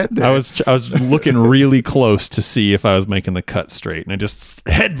put your head there. I was looking really close to see if I was making the cut straight, and I just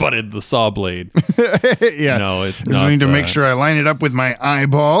headbutted the saw blade. Yeah, no, it's I not. I need to make sure I line it up with my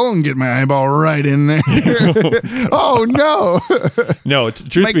eyeball and get my eyeball right in there. Oh no! No,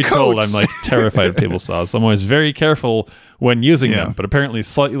 truth be told, I'm like terrified of table saws. So I'm always very careful when using them, but apparently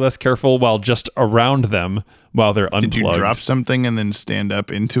slightly less careful while just around them while they're unplugged. Did you drop something and then stand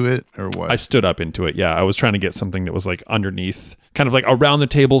up into it, or what? I stood up into it. Yeah, I was trying to get something that was like underneath, kind of like around the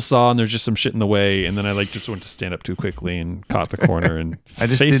table saw, and there's just some shit in the way, and then I like just went to stand up too quickly and caught the corner, and I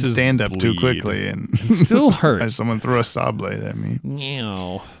just did stand up too quickly and it still hurt. Someone threw a saw blade at me.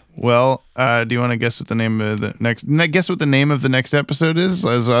 Meow. Well, do you want to guess what the name of the next? Guess what the name of the next episode is?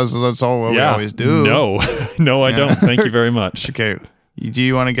 As that's all we always do. No, I don't. Thank you very much. Okay. Do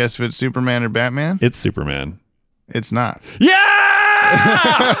you want to guess if it's Superman or Batman? It's Superman. It's not. Yeah.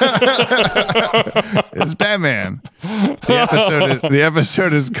 It's Batman. The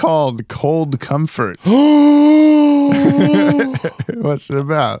episode is called Cold Comfort. What's it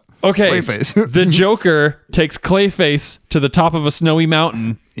about? Okay, Clayface. The Joker takes Clayface to the top of a snowy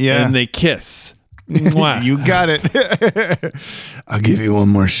mountain, and they kiss. Mwah. You got it. I'll give you one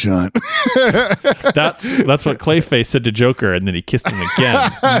more shot. That's what Clayface said to Joker, and then he kissed him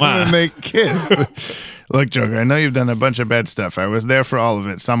again. And they kissed. Look, Joker, I know you've done a bunch of bad stuff. I was there for all of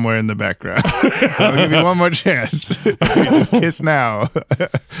it, somewhere in the background. I'll give you one more chance. If you just kiss now,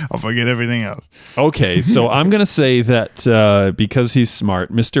 I'll forget everything else. Okay, so I'm going to say that because he's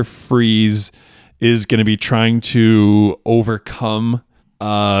smart, Mr. Freeze is going to be trying to overcome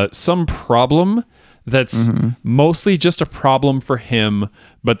some problem that's mostly just a problem for him,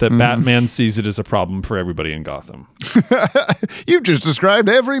 but that Batman sees it as a problem for everybody in Gotham. You've just described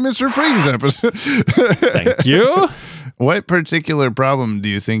every Mr. Freeze episode. Thank you. What particular problem do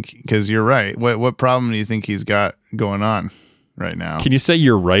you think, because you're right, what problem do you think he's got going on right now? Can you say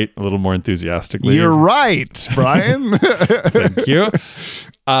you're right a little more enthusiastically? You're right, Brian. Thank you.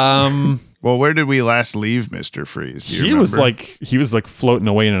 Well, where did we last leave Mr. Freeze? Do you He was like floating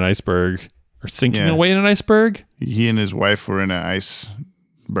away in an iceberg or sinking away in an iceberg. He and his wife were in an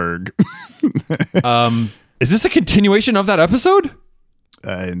iceberg. Is this a continuation of that episode?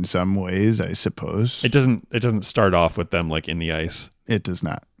 In some ways, I suppose. It doesn't start off with them like in the ice. It does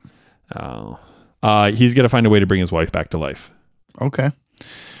not. Oh. He's got to find a way to bring his wife back to life. Okay.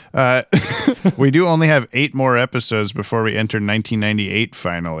 We do only have 8 more episodes before we enter 1998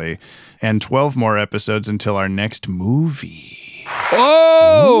 finally, and 12 more episodes until our next movie.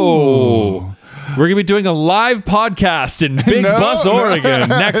 Oh! Ooh. We're going to be doing a live podcast in Big Bus, Oregon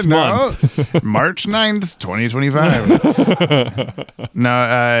next month. March 9th, 2025.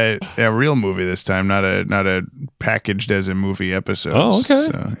 No, a real movie this time, not a packaged as a movie episode. Oh, okay.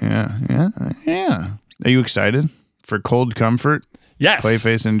 So, yeah. Are you excited for Cold Comfort? Yes.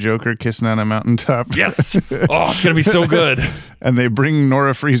 Clayface and Joker kissing on a mountaintop. Yes. Oh, it's going to be so good. And they bring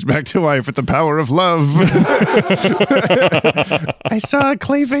Nora Freeze back to life with the power of love. I saw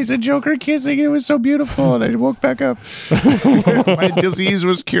Clayface and Joker kissing. It was so beautiful. And I woke back up. My disease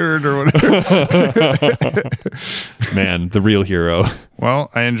was cured or whatever. Man, the real hero. Well,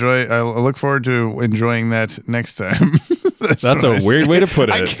 I look forward to enjoying that next time. That's a weird way to put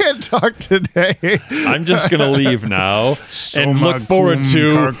it. I can't talk today. I'm just going to leave now and look forward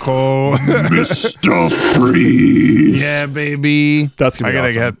to Mr. Freeze. Yeah, baby. That's going to be I got to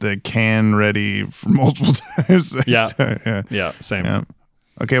awesome. get the can ready for multiple times. Yeah, same. Yeah.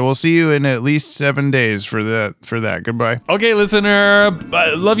 Okay, we'll see you in at least 7 days for that. Goodbye. Okay, listener.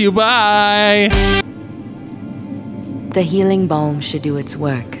 Love you. Bye. The healing balm should do its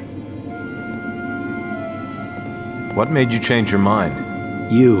work. What made you change your mind?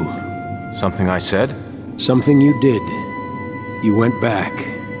 You. Something I said? Something you did. You went back.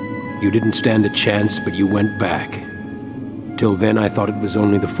 You didn't stand a chance, but you went back. Till then, I thought it was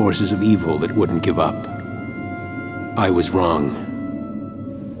only the forces of evil that wouldn't give up. I was wrong.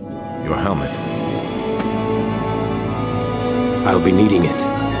 Your helmet. I'll be needing it.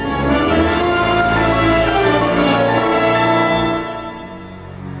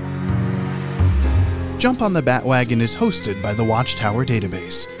 Jump on the Bat-Wagon is hosted by the Watchtower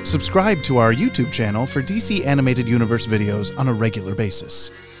database. Subscribe to our YouTube channel for DC Animated Universe videos on a regular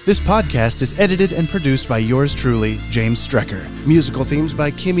basis. This podcast is edited and produced by yours truly, James Strecker. Musical themes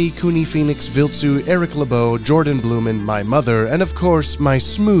by Kimmy, Cooney Phoenix, Viltsu, Eric LeBeau, Jordan Blumen, my mother, and of course, my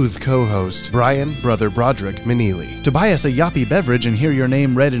smooth co-host, Brian, Brother Broderick Meneely. To buy us a Yoppie beverage and hear your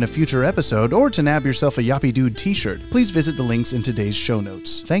name read in a future episode, or to nab yourself a Yoppie Dude t-shirt, please visit the links in today's show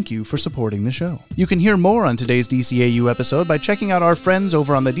notes. Thank you for supporting the show. You can hear more on today's DCAU episode by checking out our friends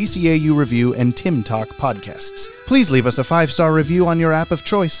over on the DCAU Review and Timm Talk podcasts. Please leave us a 5-star review on your app of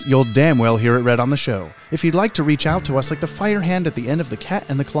choice. You'll damn well hear it read on the show. If you'd like to reach out to us like the fire hand at the end of The Cat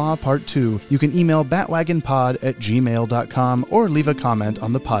and the Claw Part 2, you can email batwagonpod@gmail.com or leave a comment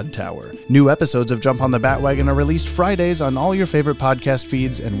on the Podtower. New episodes of Jump on the Bat-Wagon are released Fridays on all your favorite podcast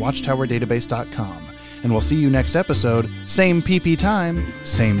feeds and watchtowerdatabase.com. And we'll see you next episode, same PP time,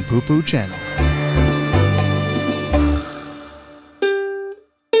 same poo-poo channel.